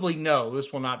supposedly, no,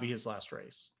 this will not be his last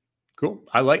race. Cool.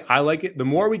 I like it. The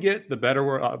more we get, the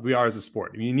better we are as a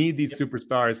sport. You need these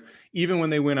superstars, even when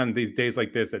they win on these days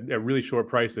like this at really short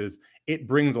prices. It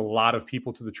brings a lot of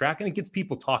people to the track, and it gets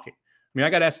people talking. I mean, I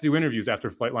got asked to do interviews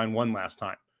after Flightline won last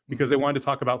time because they wanted to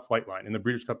talk about Flightline in the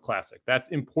Breeders' Cup Classic. That's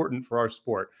important for our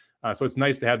sport. So it's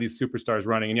nice to have these superstars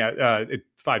running. And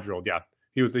 5-year-old,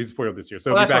 he's a 4-year-old this year.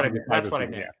 So that's what I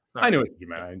meant. I knew it.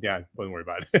 Yeah, wasn't worried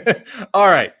about it. All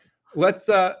right. Let's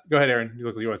go ahead, Aaron. You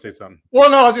look like you want to say something.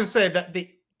 Well, no, I was going to say that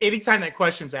anytime that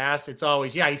question's asked, it's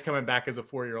always, he's coming back as a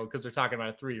 4-year-old, because they're talking about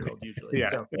a 3-year-old usually. Yeah.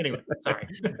 So anyway, sorry.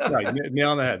 Right, nail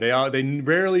on the head. They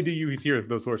rarely do you hear if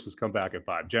those horses come back at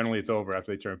 5. Generally, it's over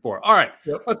after they turn 4. All right,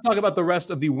 Let's talk about the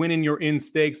rest of the Winning Your In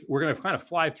stakes. We're going to kind of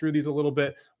fly through these a little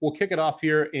bit. We'll kick it off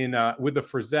here with the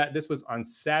Frizette. This was on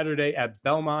Saturday at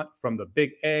Belmont from the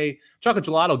Big A. Chocolate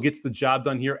Gelato gets the job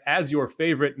done here as your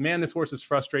favorite. Man, this horse is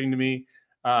frustrating to me.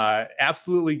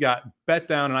 Absolutely got bet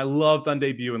down, and I loved on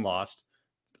debut and lost.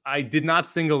 I did not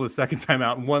single the second time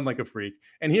out and won like a freak.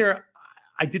 And here,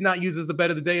 I did not use as the bet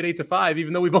of the day at 8-5,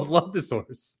 even though we both love this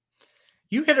horse.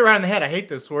 You hit it around the head. I hate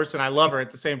this horse, and I love her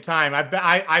at the same time.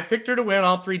 I picked her to win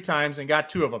all 3 times and got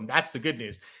 2 of them. That's the good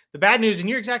news. The bad news, and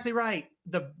you're exactly right,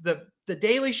 the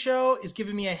Daily Show is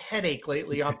giving me a headache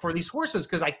lately for these horses,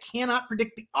 because I cannot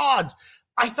predict the odds.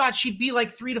 I thought she'd be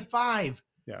like 3-5.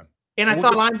 Yeah. And I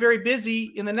thought I'm Very Busy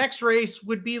in the next race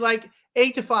would be like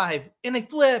 8-5, and they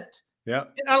flipped. Yeah.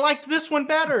 And I liked this one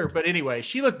better. But anyway,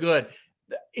 she looked good.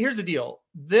 Here's the deal.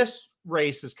 This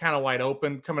race is kind of wide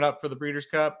open coming up for the Breeders'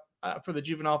 Cup for the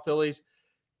juvenile fillies.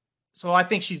 So I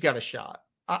think she's got a shot.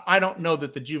 I don't know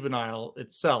that the juvenile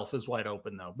itself is wide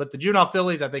open, though. But the juvenile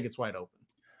fillies, I think it's wide open.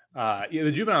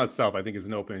 The juvenile itself, I think, is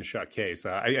an open and shut case.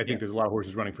 I think there's a lot of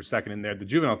horses running for second in there. The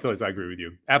juvenile fillies, I agree with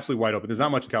you. Absolutely wide open. There's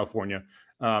not much in California.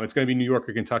 It's going to be New York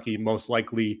or Kentucky, most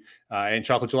likely. And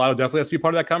Chocolate Gelato definitely has to be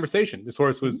part of that conversation. This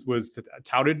horse was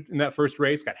touted in that first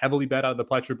race, got heavily bet out of the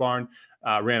Pletcher barn,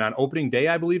 ran on opening day,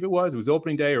 I believe it was. It was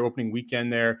opening day or opening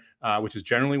weekend there, which is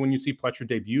generally when you see Pletcher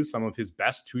debut some of his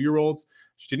best 2-year-olds.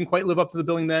 She didn't quite live up to the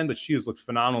billing then, but she has looked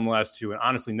phenomenal in the last 2 and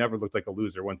honestly never looked like a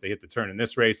loser once they hit the turn in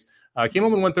this race. Came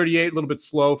home in 138, a little bit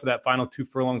slow for that final 2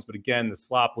 furlongs, but again, the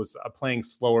slop was playing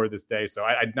slower this day, so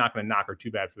I'm not going to knock her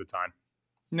too bad for the time.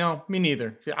 No, me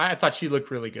neither. I thought she looked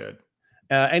really good.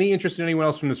 Any interest in anyone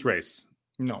else from this race?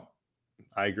 No.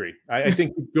 I agree. I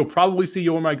think you'll probably see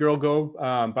You're My Girl go,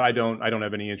 but I don't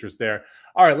have any interest there.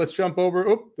 All right, let's jump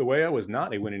over. The Weah was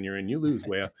not a win and you're in. You lose,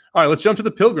 Weah. All right, let's jump to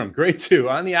the Pilgrim. Grade 2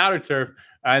 on the outer turf.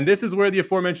 And this is where the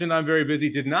aforementioned I'm Very Busy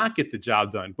did not get the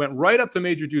job done. Went right up to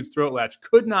Major Dude's throat latch.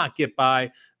 Could not get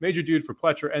by. Major Dude for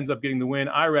Pletcher ends up getting the win.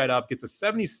 I read up. Gets a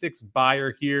 76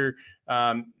 buyer here.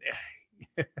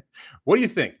 What do you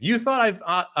think? You thought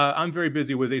I'm Very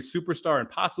Busy was a superstar and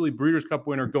possibly Breeders' Cup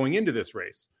winner going into this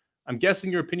race. I'm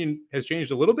guessing your opinion has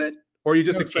changed a little bit, or are you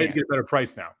just excited to get a better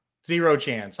price now? Zero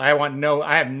chance. I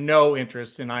have no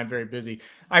interest in I'm Very Busy.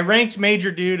 I ranked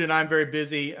Major Dude and I'm Very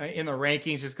Busy in the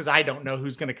rankings just because I don't know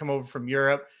who's going to come over from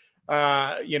Europe.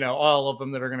 All of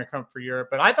them that are going to come for Europe.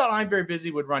 But I thought I'm Very Busy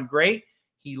would run great.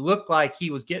 He looked like he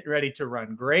was getting ready to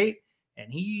run great,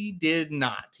 and he did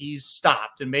not. He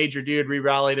stopped, and Major Dude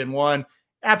re-rallied and won.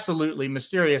 Absolutely.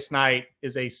 Mysterious Night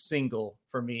is a single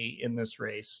for me in this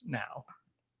race now.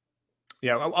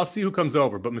 Yeah, I'll see who comes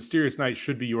over, but Mysterious Night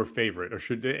should be your favorite, or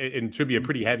should be a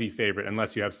pretty heavy favorite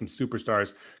unless you have some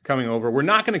superstars coming over. We're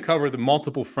not going to cover the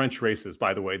multiple French races,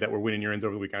 by the way, that were winning your ends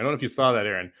over the weekend. I don't know if you saw that,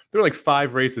 Aaron. There were like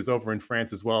 5 races over in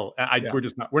France as well.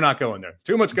 We're not going there. It's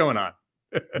too much going on.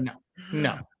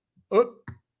 No. Oh,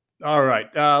 all right,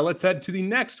 let's head to the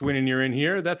next winning you're in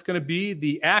here. That's going to be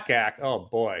the ACAC. Oh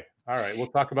boy. All right, we'll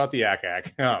talk about the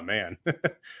ACAC. Oh, man.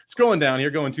 Scrolling down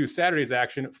here, going to Saturday's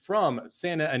action from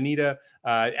Santa Anita.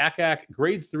 ACAC,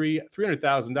 grade 3,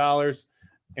 $300,000.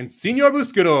 And Senor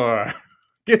Buscador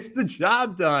gets the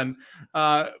job done.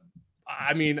 I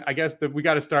guess that we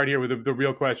got to start here with the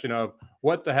real question of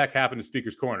what the heck happened to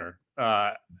Speaker's Corner?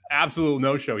 Absolute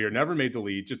no-show here. Never made the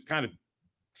lead. Just kind of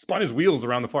spun his wheels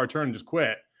around the far turn and just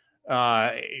quit.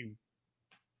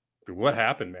 What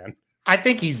happened, man? I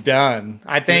think he's done.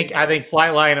 I think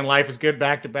Flightline and Life is Good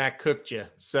back-to-back cooked you.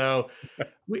 So,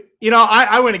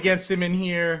 I went against him in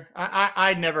here.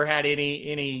 I never had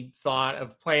any thought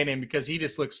of playing him because he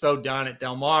just looked so done at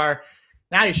Del Mar.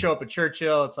 Now you show up at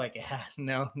Churchill. It's like,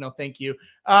 no, thank you.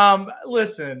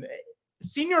 Listen,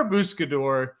 Senor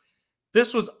Buscador,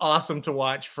 this was awesome to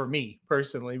watch for me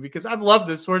personally because I've loved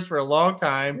this horse for a long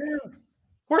time. Yeah.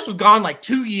 Horse was gone like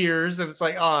 2 years, and it's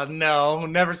like, oh no, we'll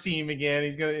never see him again.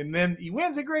 And then he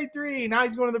wins a grade 3. Now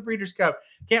he's going to the Breeders' Cup.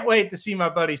 Can't wait to see my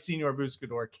buddy Senor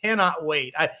Buscador. Cannot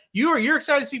wait. You're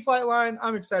excited to see Flightline.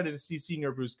 I'm excited to see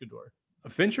Senor Buscador.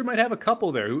 Fincher might have a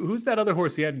couple there. Who's that other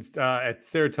horse he had at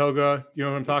Saratoga? You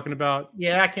know what I'm talking about?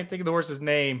 Yeah, I can't think of the horse's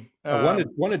name.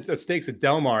 Won a stakes at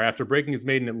Del Mar after breaking his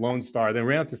maiden at Lone Star. Then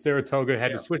ran up to Saratoga,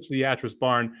 had to switch to the Atras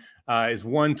Barn. Is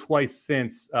won twice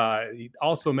since. He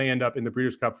also may end up in the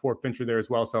Breeders' Cup for Fincher there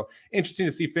as well. So interesting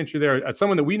to see Fincher there.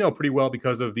 Someone that we know pretty well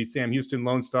because of the Sam Houston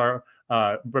Lone Star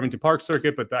Bremerton Park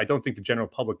circuit, but I don't think the general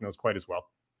public knows quite as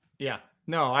well. Yeah,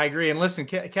 no, I agree. And listen,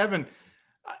 Kevin,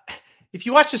 if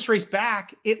you watch this race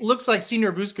back, it looks like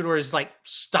Senor Buscador is like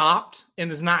stopped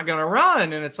and is not going to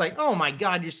run. And it's like, oh my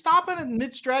God, you're stopping in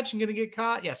mid-stretch and going to get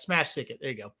caught. Yeah, smash ticket. There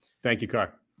you go. Thank you,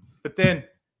 Carr. But then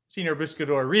Senor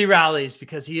Buscador re-rallies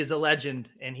because he is a legend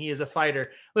and he is a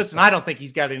fighter. Listen, I don't think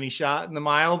he's got any shot in the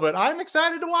mile, but I'm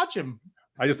excited to watch him.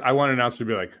 I want an announcer to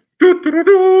be like,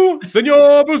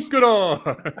 Senor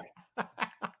Buscador.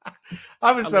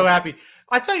 I was so happy.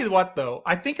 I tell you what, though,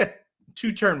 I think a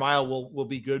 2-turn mile will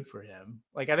be good for him.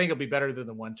 Like, I think it'll be better than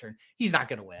the 1-turn. He's not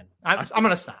going to win. I'm going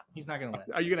to stop. He's not going to win.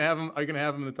 Are you going to have him? Are you going to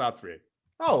have him in the top 3?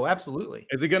 Oh, absolutely.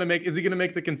 Is he going to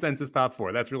make the consensus top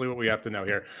 4? That's really what we have to know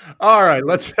here. All right,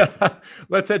 let's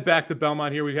head back to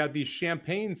Belmont here. We had the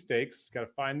Champagne Stakes. Got to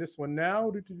find this one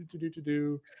now.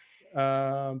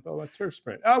 Belmont Turf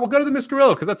Sprint. We'll go to the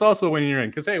Miscarilla because that's also a winning you're in.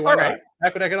 Because hey, why not?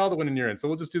 Heck would I get all the winning you're in? So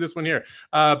we'll just do this one here.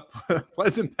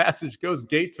 Pleasant Passage goes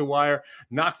gate to wire,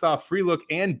 knocks off Free Look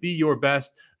and Be Your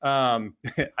Best. I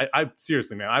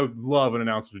seriously, man, I would love an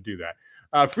announcer to do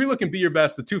that. Free Look and Be Your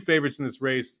Best, the 2 favorites in this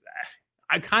race.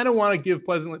 I kind of want to give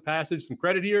Pleasant Passage some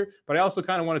credit here, but I also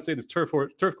kind of want to say this turf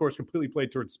course completely played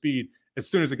towards speed as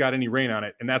soon as it got any rain on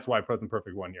it, and that's why Pleasant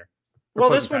Perfect won here. Well,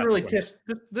 this one really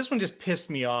this one just pissed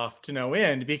me off to no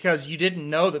end because you didn't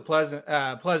know that Pleasant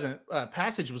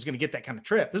Passage was going to get that kind of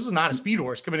trip. This is not a speed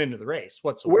horse coming into the race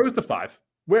whatsoever. Where was the 5?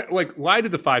 Why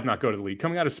did the 5 not go to the lead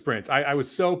coming out of sprints? I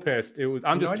was so pissed.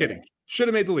 I'm just kidding. Should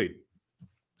have made the lead.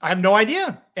 I have no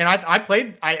idea. And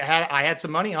I had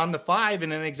some money on the 5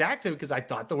 in an exacta because I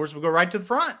thought the horse would go right to the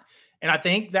front. And I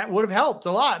think that would have helped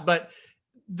a lot. But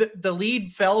the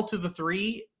lead fell to the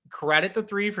 3. Credit the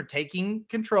 3 for taking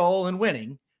control and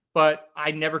winning. But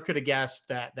I never could have guessed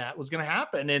that was going to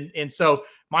happen. And so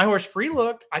my horse Free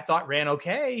Look, I thought ran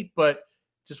okay, but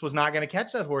just was not going to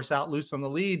catch that horse out loose on the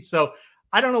lead. So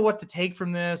I don't know what to take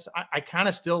from this. I kind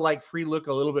of still like Free Look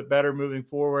a little bit better moving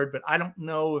forward, but I don't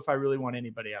know if I really want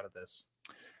anybody out of this.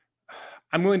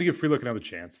 I'm willing to give Free Look another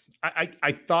chance.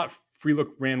 I thought Free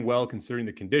Look ran well considering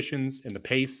the conditions and the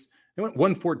pace. They went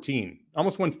 114,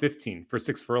 almost 115 for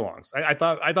 6 furlongs. I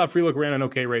thought Free Look ran an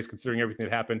okay race considering everything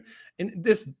that happened. And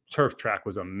this turf track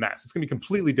was a mess. It's going to be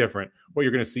completely different what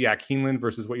you're going to see at Keeneland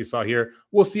versus what you saw here.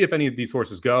 We'll see if any of these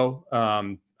horses go.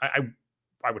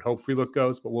 I would hope Free Look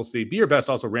goes, but we'll see. Be Your Best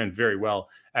also ran very well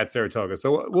at Saratoga.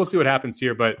 So we'll see what happens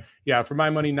here. But yeah, for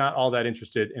my money, not all that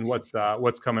interested in what's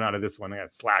coming out of this one. I got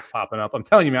Slack popping up. I'm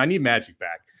telling you, man, I need Magic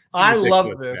back. I love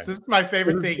this. Man. This is my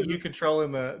favorite thing. You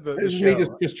controlling the this show. Me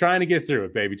just trying to get through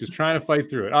it, baby. Just trying to fight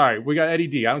through it. All right, we got Eddie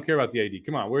D. I don't care about the Eddie D.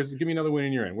 Come on, give me another win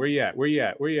and you're in. Where you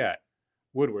at?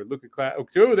 Woodward. Look at class.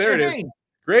 Oh, there Champagne. It is.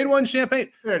 Grade 1 Champagne.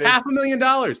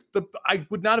 $500,000. I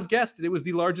would not have guessed it. It was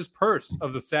the largest purse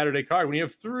of the Saturday card when you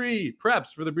have 3 preps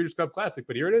for the Breeders' Cup Classic.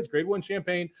 But here it is, Grade 1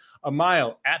 Champagne, a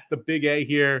mile at the Big A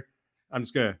here. I'm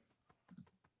just going to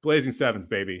Blazing Sevens,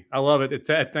 baby. I love it. It's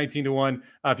at 19-1.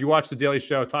 If you watch the Daily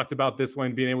Show, talked about this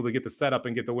one being able to get the setup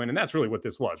and get the win. And that's really what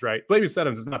this was, right? Blazing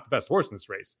Sevens is not the best horse in this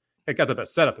race. It got the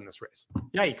best setup in this race.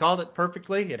 Yeah, you called it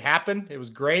perfectly. It happened. It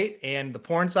was great. And the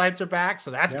porn sites are back.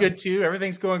 So that's good too.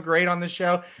 Everything's going great on this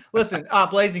show. Listen,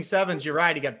 Blazing Sevens, you're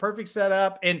right. He got perfect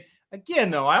setup. And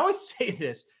again, though, I always say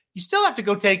this. You still have to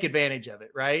go take advantage of it,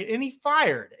 right? And he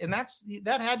fired. And that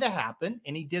had to happen.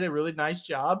 And he did a really nice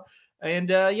job.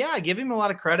 And I give him a lot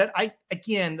of credit.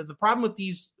 The problem with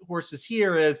these horses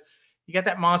here is you got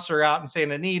that monster out in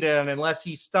Santa Anita, and unless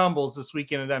he stumbles this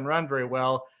weekend and doesn't run very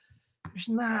well, there's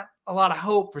not a lot of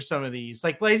hope for some of these.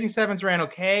 Like Blazing Sevens ran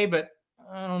okay, but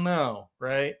I don't know,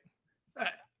 right?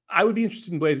 I would be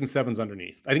interested in Blazing Sevens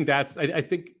underneath. I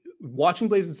think watching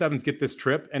Blazing Sevens get this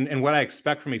trip and what I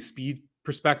expect from a speed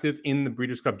perspective in the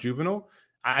Breeders' Cup Juvenile,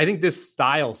 I think this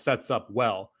style sets up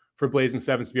well for Blazing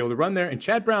Sevens to be able to run there. And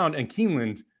Chad Brown and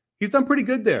Keeneland, he's done pretty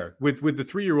good there with the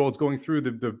 3-year-olds going through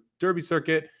the Derby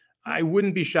circuit. I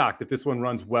wouldn't be shocked if this one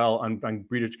runs well on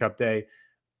Breeders' Cup Day.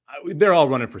 They're all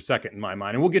running for second in my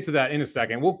mind. And we'll get to that in a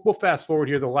second. We'll fast forward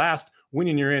here. The last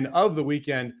winning you're in of the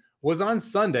weekend was on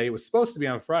Sunday. It was supposed to be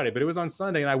on Friday, but it was on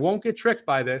Sunday. And I won't get tricked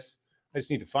by this. I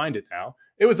just need to find it now.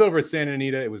 It was over at Santa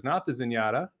Anita. It was not the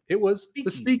Zenyatta. It was the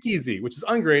Speakeasy, which is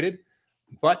ungraded.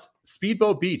 But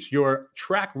Speedboat Beach, your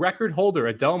track record holder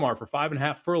at Del Mar for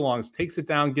 5.5 furlongs, takes it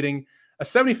down, getting a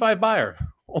 75 buyer,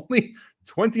 only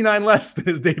 29 less than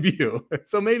his debut.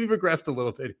 So maybe regressed a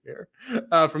little bit here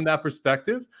from that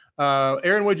perspective.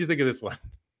 Aaron, what did you think of this one?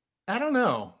 I don't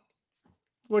know.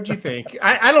 What'd you think?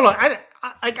 I don't know.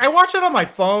 I watched it on my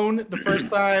phone the first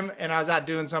time, and I was out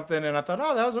doing something, and I thought,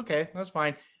 oh, that was okay. That's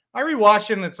fine. I rewatched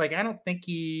it, and it's like, I don't think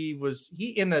he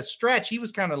in the stretch, he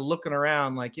was kind of looking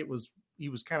around like he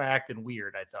was kind of acting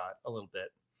weird, I thought, a little bit.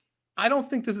 I don't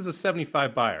think this is a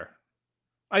 75 buyer.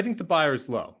 I think the buyer is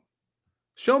low.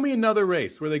 Show me another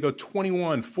race where they go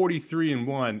 21, 43, and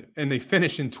 1, and they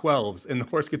finish in 12s, and the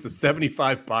horse gets a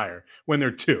 75 buyer when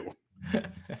they're 2.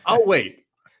 I'll wait.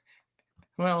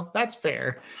 Well, that's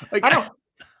fair. Like, I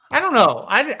don't know.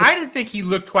 I didn't think he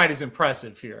looked quite as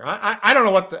impressive here. I don't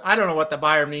know what the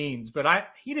buyer means, but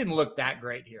he didn't look that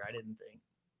great here. I didn't think.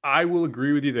 I will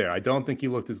agree with you there. I don't think he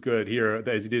looked as good here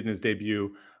as he did in his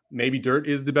debut. Maybe dirt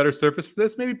is the better surface for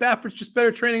this. Maybe Baffert's just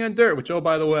better training on dirt, which, oh,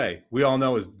 by the way, we all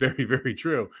know is very, very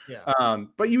true. Yeah.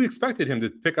 But you expected him to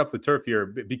pick up the turf here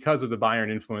because of the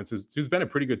Bayern influence, who's been a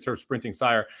pretty good turf sprinting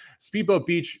sire. Speedboat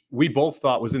Beach, we both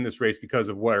thought was in this race because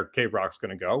of where Cave Rock's going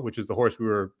to go, which is the horse we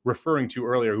were referring to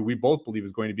earlier, who we both believe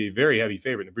is going to be a very heavy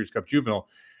favorite in the Breeders' Cup Juvenile.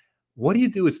 What do you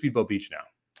do with Speedboat Beach now?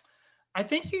 I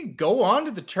think you go on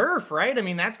to the turf, right? I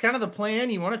mean, that's kind of the plan.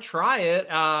 You want to try it.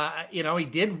 He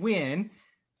did win.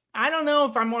 I don't know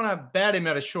if I'm going to bet him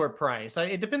at a short price.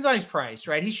 It depends on his price,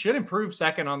 right? He should improve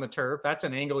second on the turf. That's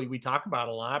an angle we talk about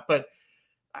a lot, but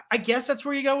I guess that's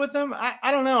where you go with him.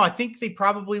 I don't know. I think they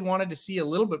probably wanted to see a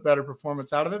little bit better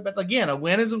performance out of it, but again, a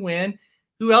win is a win.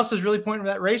 Who else is really pointing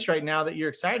to that race right now that you're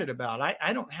excited about?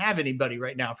 I don't have anybody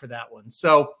right now for that one.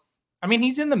 So, I mean,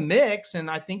 he's in the mix, and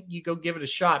I think you go give it a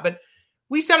shot, but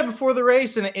we said it before the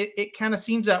race, and it kind of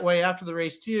seems that way after the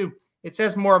race too. It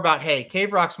says more about, hey,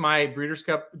 Cave Rock's my Breeders'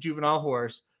 Cup Juvenile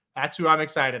horse. That's who I'm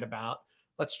excited about.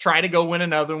 Let's try to go win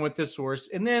another one with this horse.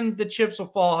 And then the chips will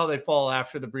fall how they fall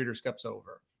after the Breeders' Cup's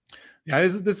over. Yeah,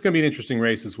 this is going to be an interesting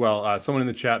race as well. Someone in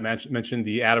the chat mentioned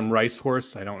the Adam Rice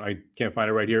horse. I can't find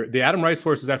it right here. The Adam Rice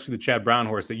horse is actually the Chad Brown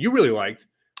horse that you really liked,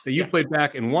 that you played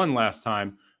back and won last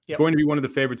time. Yep. Going to be one of the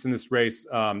favorites in this race.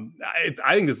 I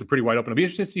think this is pretty wide open. It'll be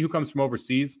interesting to see who comes from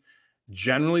overseas.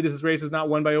 Generally, this race is not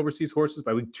won by overseas horses.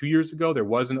 But I think 2 years ago, there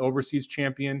was an overseas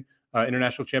champion,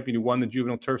 international champion who won the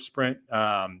juvenile turf sprint.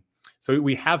 So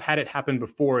we have had it happen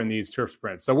before in these turf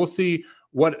sprints. So we'll see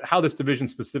how this division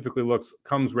specifically looks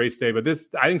comes race day. But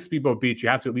I think Speedboat Beach, you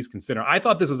have to at least consider. I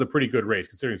thought this was a pretty good race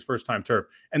considering it's first time turf,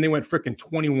 and they went freaking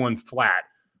 21 flat,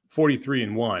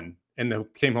 43-1, and they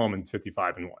came home in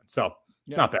 55-1. So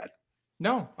not bad.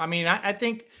 No, I mean, I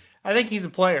think he's a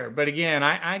player, but again,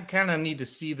 I kind of need to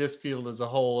see this field as a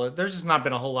whole. There's just not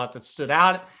been a whole lot that stood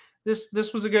out.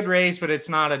 This was a good race, but it's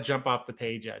not a jump off the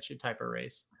page at you type of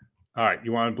race. All right,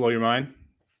 you want to blow your mind?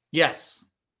 Yes.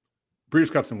 Breeders'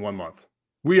 Cup's in 1 month.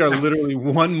 We are literally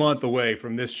 1 month away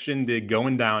from this shindig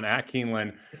going down at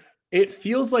Keeneland. It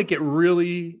feels like it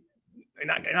really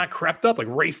not crept up, like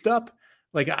raced up.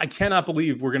 Like I cannot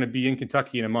believe we're going to be in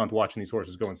Kentucky in a month watching these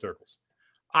horses go in circles.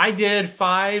 I did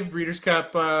 5 Breeders'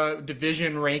 Cup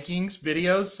division rankings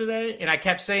videos today, and I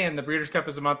kept saying the Breeders' Cup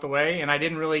is a month away, and I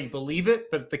didn't really believe it,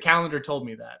 but the calendar told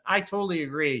me that. I totally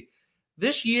agree.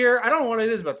 This year, I don't know what it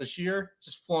is about this year, it's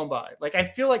just flown by. Like, I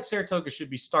feel like Saratoga should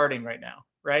be starting right now,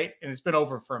 right? And it's been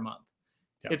over for a month.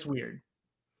 Yeah. It's weird.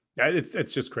 Yeah,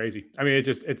 it's just crazy. I mean,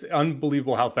 it's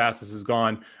unbelievable how fast this has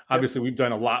gone. Obviously, we've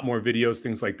done a lot more videos,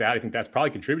 things like that. I think that's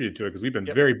probably contributed to it because we've been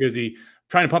very busy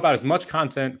trying to pump out as much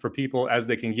content for people as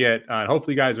they can get.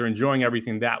 Hopefully, you guys are enjoying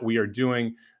everything that we are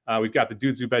doing. We've got the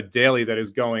Dudes Who Bet Daily that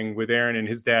is going with Aaron and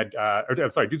his dad.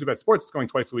 Dudes Who Bet Sports is going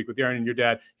twice a week with Aaron and your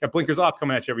dad. Got Blinkers Off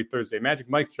coming at you every Thursday. Magic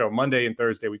Mike Show Monday and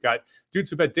Thursday. We've got Dudes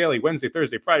Who Bet Daily Wednesday,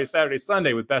 Thursday, Friday, Saturday,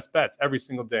 Sunday with best bets every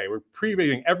single day. We're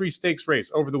previewing every stakes race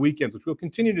over the weekends, which we'll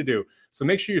continue to do. So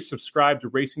make sure you're subscribed to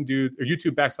Racing Dudes or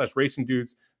YouTube.com/Racing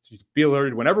Dudes so you can be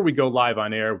alerted whenever we go live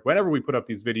on air, whenever we put up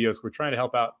these videos. We're trying to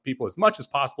help out people as much as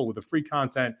possible with the free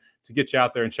content to get you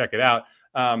out there and check it out.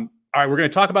 All right, we're going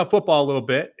to talk about football a little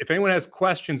bit. If anyone has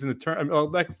questions in the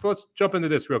tournament, let's jump into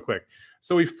this real quick.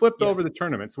 So we flipped over the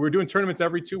tournament. So we're doing tournaments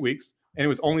every 2 weeks, and it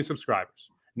was only subscribers.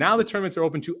 Now the tournaments are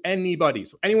open to anybody.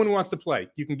 So anyone who wants to play,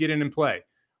 you can get in and play.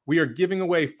 We are giving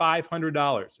away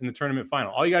 $500 in the tournament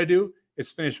final. All you got to do is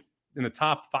finish in the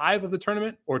top 5 of the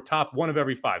tournament or top 1 of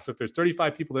every 5. So if there's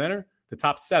 35 people to enter, the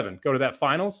top 7 go to that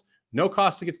finals. No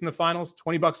cost to get to the finals,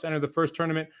 $20 to enter the first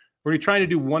tournament. We're trying to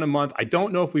do 1 a month. I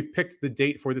don't know if we've picked the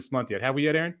date for this month yet. Have we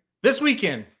yet, Aaron? This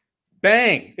weekend.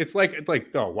 Bang. It's like,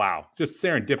 oh, wow. Just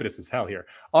serendipitous as hell here.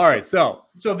 All right. So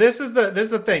this is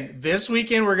the thing. This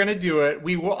weekend, we're going to do it.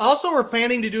 We're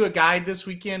planning to do a guide this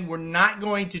weekend. We're not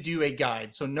going to do a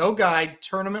guide. So no guide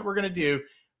tournament we're going to do.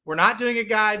 We're not doing a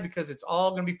guide because it's all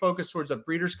going to be focused towards a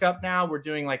Breeders' Cup now. We're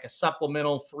doing like a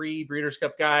supplemental free Breeders'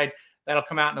 Cup guide. That'll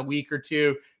come out in a week or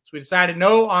two. So we decided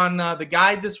no on the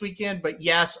guide this weekend, but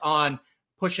yes on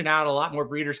pushing out a lot more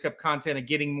Breeders' Cup content and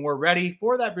getting more ready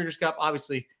for that Breeders' Cup.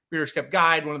 Obviously, Breeders' Cup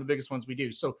guide, one of the biggest ones we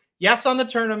do. So yes on the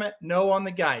tournament, no on the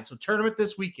guide. So tournament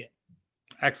this weekend.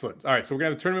 Excellent. All right, so we're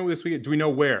going to have a tournament this weekend. Do we know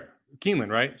where?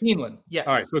 Keeneland, right? Keeneland, yes.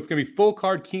 All right, so it's going to be full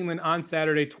card Keeneland on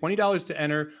Saturday, $20 to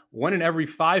enter. 1 in every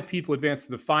 5 people advance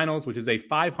to the finals, which is a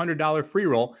 $500 free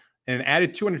roll. And an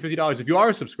added $250 if you are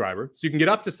a subscriber. So you can get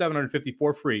up to $750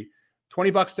 for free.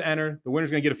 $20 to enter. The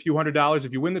winner's going to get a few $100s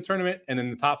if you win the tournament. And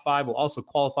then the top 5 will also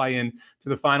qualify in to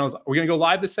the finals. We're going to go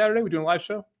live this Saturday? We're doing a live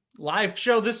show? Live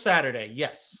show this Saturday,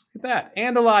 yes. Look at that.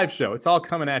 And a live show. It's all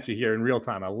coming at you here in real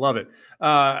time. I love it.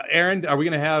 Aaron, are we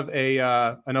going to have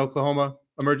an Oklahoma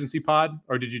emergency pod?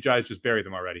 Or did you guys just bury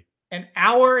them already? An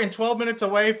hour and 12 minutes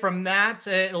away from that.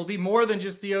 It'll be more than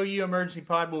just the OU emergency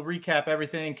pod. We'll recap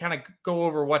everything, kind of go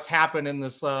over what's happened in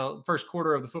this first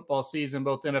quarter of the football season,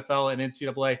 both NFL and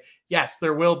NCAA. Yes,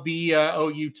 there will be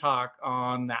OU talk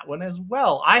on that one as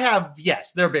well.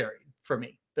 They're buried for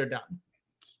me. They're done.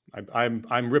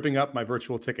 I'm ripping up my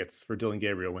virtual tickets for Dylan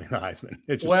Gabriel winning the Heisman.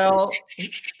 It's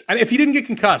just, and if he didn't get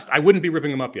concussed, I wouldn't be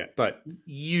ripping him up yet. But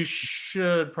you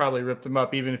should probably rip them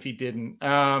up, even if he didn't. It's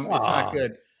not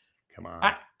good. Come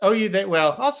on.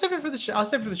 I'll save it for the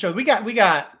show. We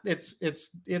got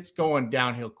it's going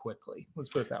downhill quickly. Let's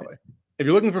put it that way. If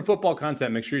you're looking for football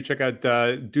content, make sure you check out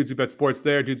Dudes Who Bet Sports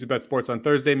there. Dudes Who Bet Sports on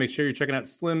Thursday. Make sure you're checking out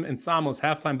Slim and Samo's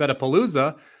Halftime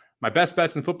Bet-a-Palooza. My best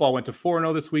bets in football went to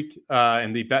 4-0 this week.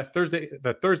 And the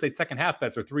Thursday second half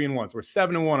bets are 3-1. So we're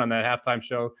 7-1 on that halftime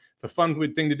show. It's a fun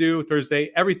thing to do.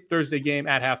 Every Thursday game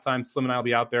at halftime. Slim and I will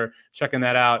be out there checking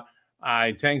that out.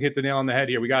 Tang hit the nail on the head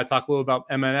here. We got to talk a little about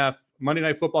MNF. Monday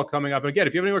Night Football coming up. And again,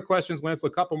 if you have any more questions, Lance, a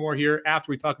couple more here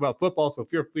after we talk about football. So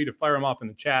feel free to fire them off in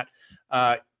the chat.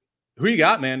 Who you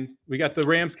got, man? We got the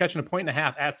Rams catching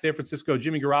 1.5 at San Francisco.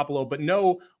 Jimmy Garoppolo, but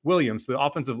no Williams. The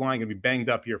offensive line going to be banged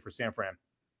up here for San Fran.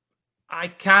 I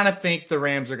kind of think the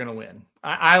Rams are going to win.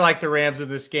 I like the Rams in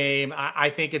this game. I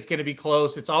think it's going to be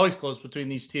close. It's always close between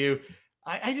these two.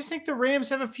 I just think the Rams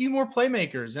have a few more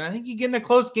playmakers, and I think you get in a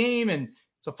close game and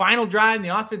it's a final drive and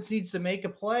the offense needs to make a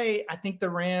play. I think the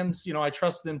Rams, I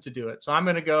trust them to do it. So I'm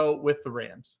going to go with the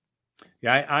Rams.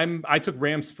 Yeah, I took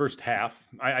Rams first half.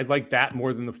 I like that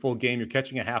more than the full game. You're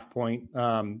catching a half point.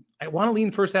 I want to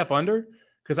lean first half under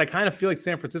because I kind of feel like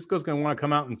San Francisco is going to want to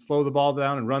come out and slow the ball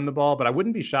down and run the ball, but I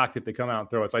wouldn't be shocked if they come out and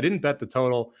throw it. So I didn't bet the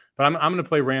total, but I'm going to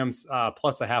play Rams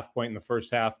plus a half point in the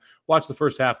first half. Watch the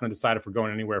first half and then decide if we're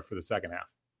going anywhere for the second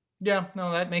half. Yeah,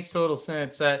 no, that makes total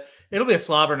sense. It'll be a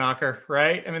slobber knocker,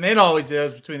 right? I mean, it always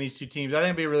is between these two teams. I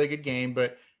think it'll be a really good game.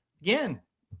 But again,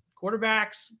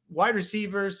 quarterbacks, wide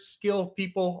receivers, skill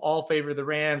people all favor the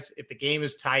Rams. If the game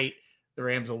is tight, the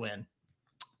Rams will win.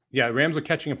 Yeah, the Rams are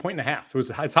catching 1.5. It was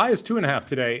as high as 2.5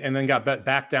 today and then got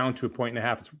back down to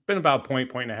 1.5. It's been about point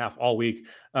and a half all week.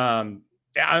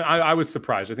 I was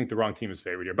surprised. I think the wrong team is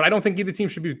favored here, but I don't think either team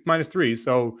should be -3.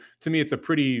 So to me, it's a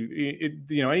pretty,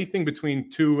 anything between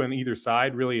 2 on either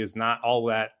side really is not all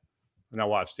that. Now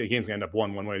watch, the game's going to end up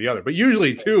one way or the other, but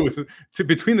usually 2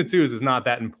 between the twos is not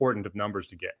that important of numbers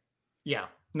to get. Yeah,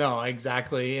 no,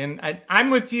 exactly. And I'm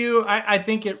with you. I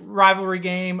think it rivalry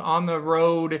game on the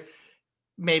road,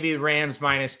 maybe the Rams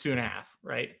 -2.5,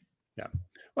 right? Yeah.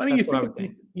 Well, I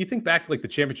mean, you think back to like the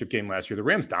championship game last year, the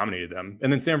Rams dominated them.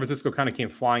 And then San Francisco kind of came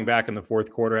flying back in the fourth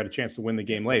quarter, had a chance to win the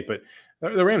game late. But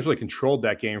the Rams really controlled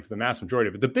that game for the mass majority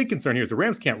of it. The big concern here is the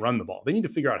Rams can't run the ball. They need to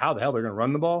figure out how the hell they're going to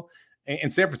run the ball.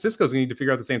 And San Francisco's going to need to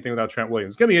figure out the same thing without Trent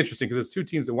Williams. It's going to be interesting because there's two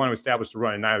teams that want to establish the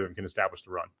run and neither of them can establish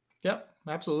the run. Yep,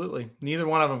 absolutely. Neither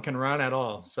one of them can run at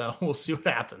all. So we'll see what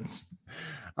happens.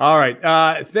 All right.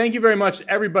 Thank you very much,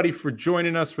 everybody, for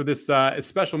joining us for this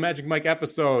special Magic Mike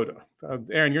episode.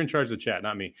 Aaron, you're in charge of the chat,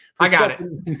 not me. I got it.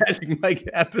 Magic Mike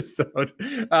episode.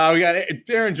 We got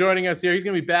Aaron joining us here. He's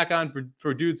going to be back on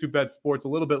for Dudes Who Bet Sports a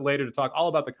little bit later to talk all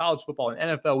about the college football and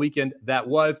NFL weekend that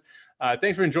was.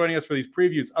 Thanks for joining us for these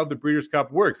previews of the Breeders'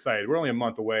 Cup. We're excited. We're only a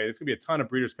month away. It's going to be a ton of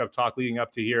Breeders' Cup talk leading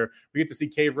up to here. We get to see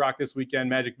Cave Rock this weekend.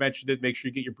 Magic mentioned it. Make sure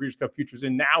you get your Breeders' Cup futures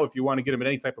in now if you want to get them at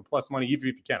any type of plus money, even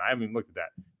if you can. I haven't even looked at that.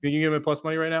 Think you can get them at plus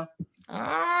money right now?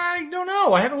 I don't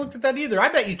know. I haven't looked at that either. I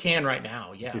bet you can right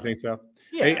now. Yeah. You think so?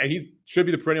 Yeah. Hey, he should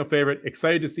be the perennial favorite.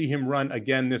 Excited to see him run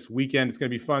again this weekend. It's going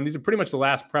to be fun. These are pretty much the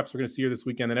last preps we're going to see here this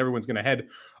weekend. Then everyone's going to head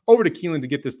over to Keeneland to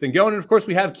get this thing going. And of course,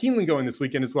 we have Keeneland going this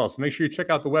weekend as well. So make sure you check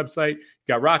out the website. You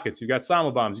got Rockets, you got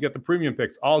Sama Bombs, you got the premium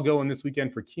picks all going this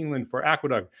weekend for Keeneland, for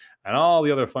Aqueduct, and all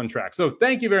the other fun tracks. So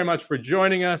thank you very much for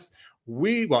joining us.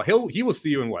 He will see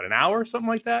you in what, an hour, something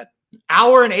like that?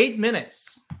 Hour and 8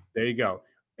 minutes. There you go.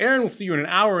 Aaron will see you in an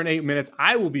hour and 8 minutes.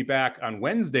 I will be back on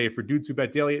Wednesday for Dudes Who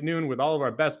Bet Daily at noon with all of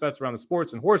our best bets around the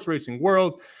sports and horse racing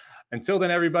world. Until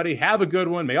then, everybody, have a good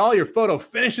one. May all your photo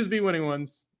finishes be winning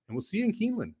ones. And we'll see you in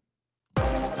Keeneland.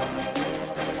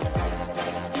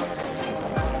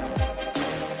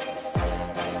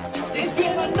 It's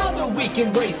been another week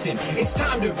in racing. It's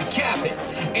time to recap it.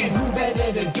 And who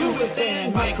better to do it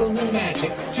than Michael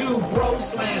Newmagic? Two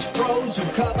bros/pros who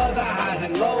cover the highs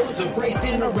and lows of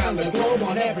racing around the globe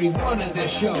on every one of their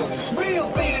shows. Real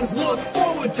fans look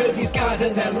forward to these guys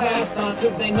and their last stunts,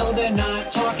 cause they know they're not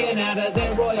talking out of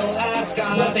their royal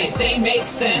ascot. What they say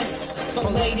makes sense. So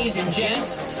ladies and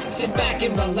gents, sit back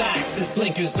and relax as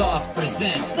Blinkers Off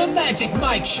presents The Magic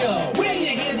Mike Show, where you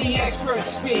hear the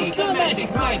experts speak. The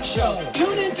Magic Mike Show.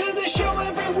 Tune into the show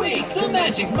every week. The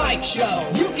Magic Mike Show.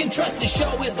 You can trust the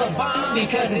show is the bomb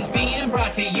because it's being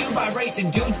brought to you by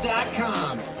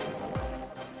RacingDudes.com.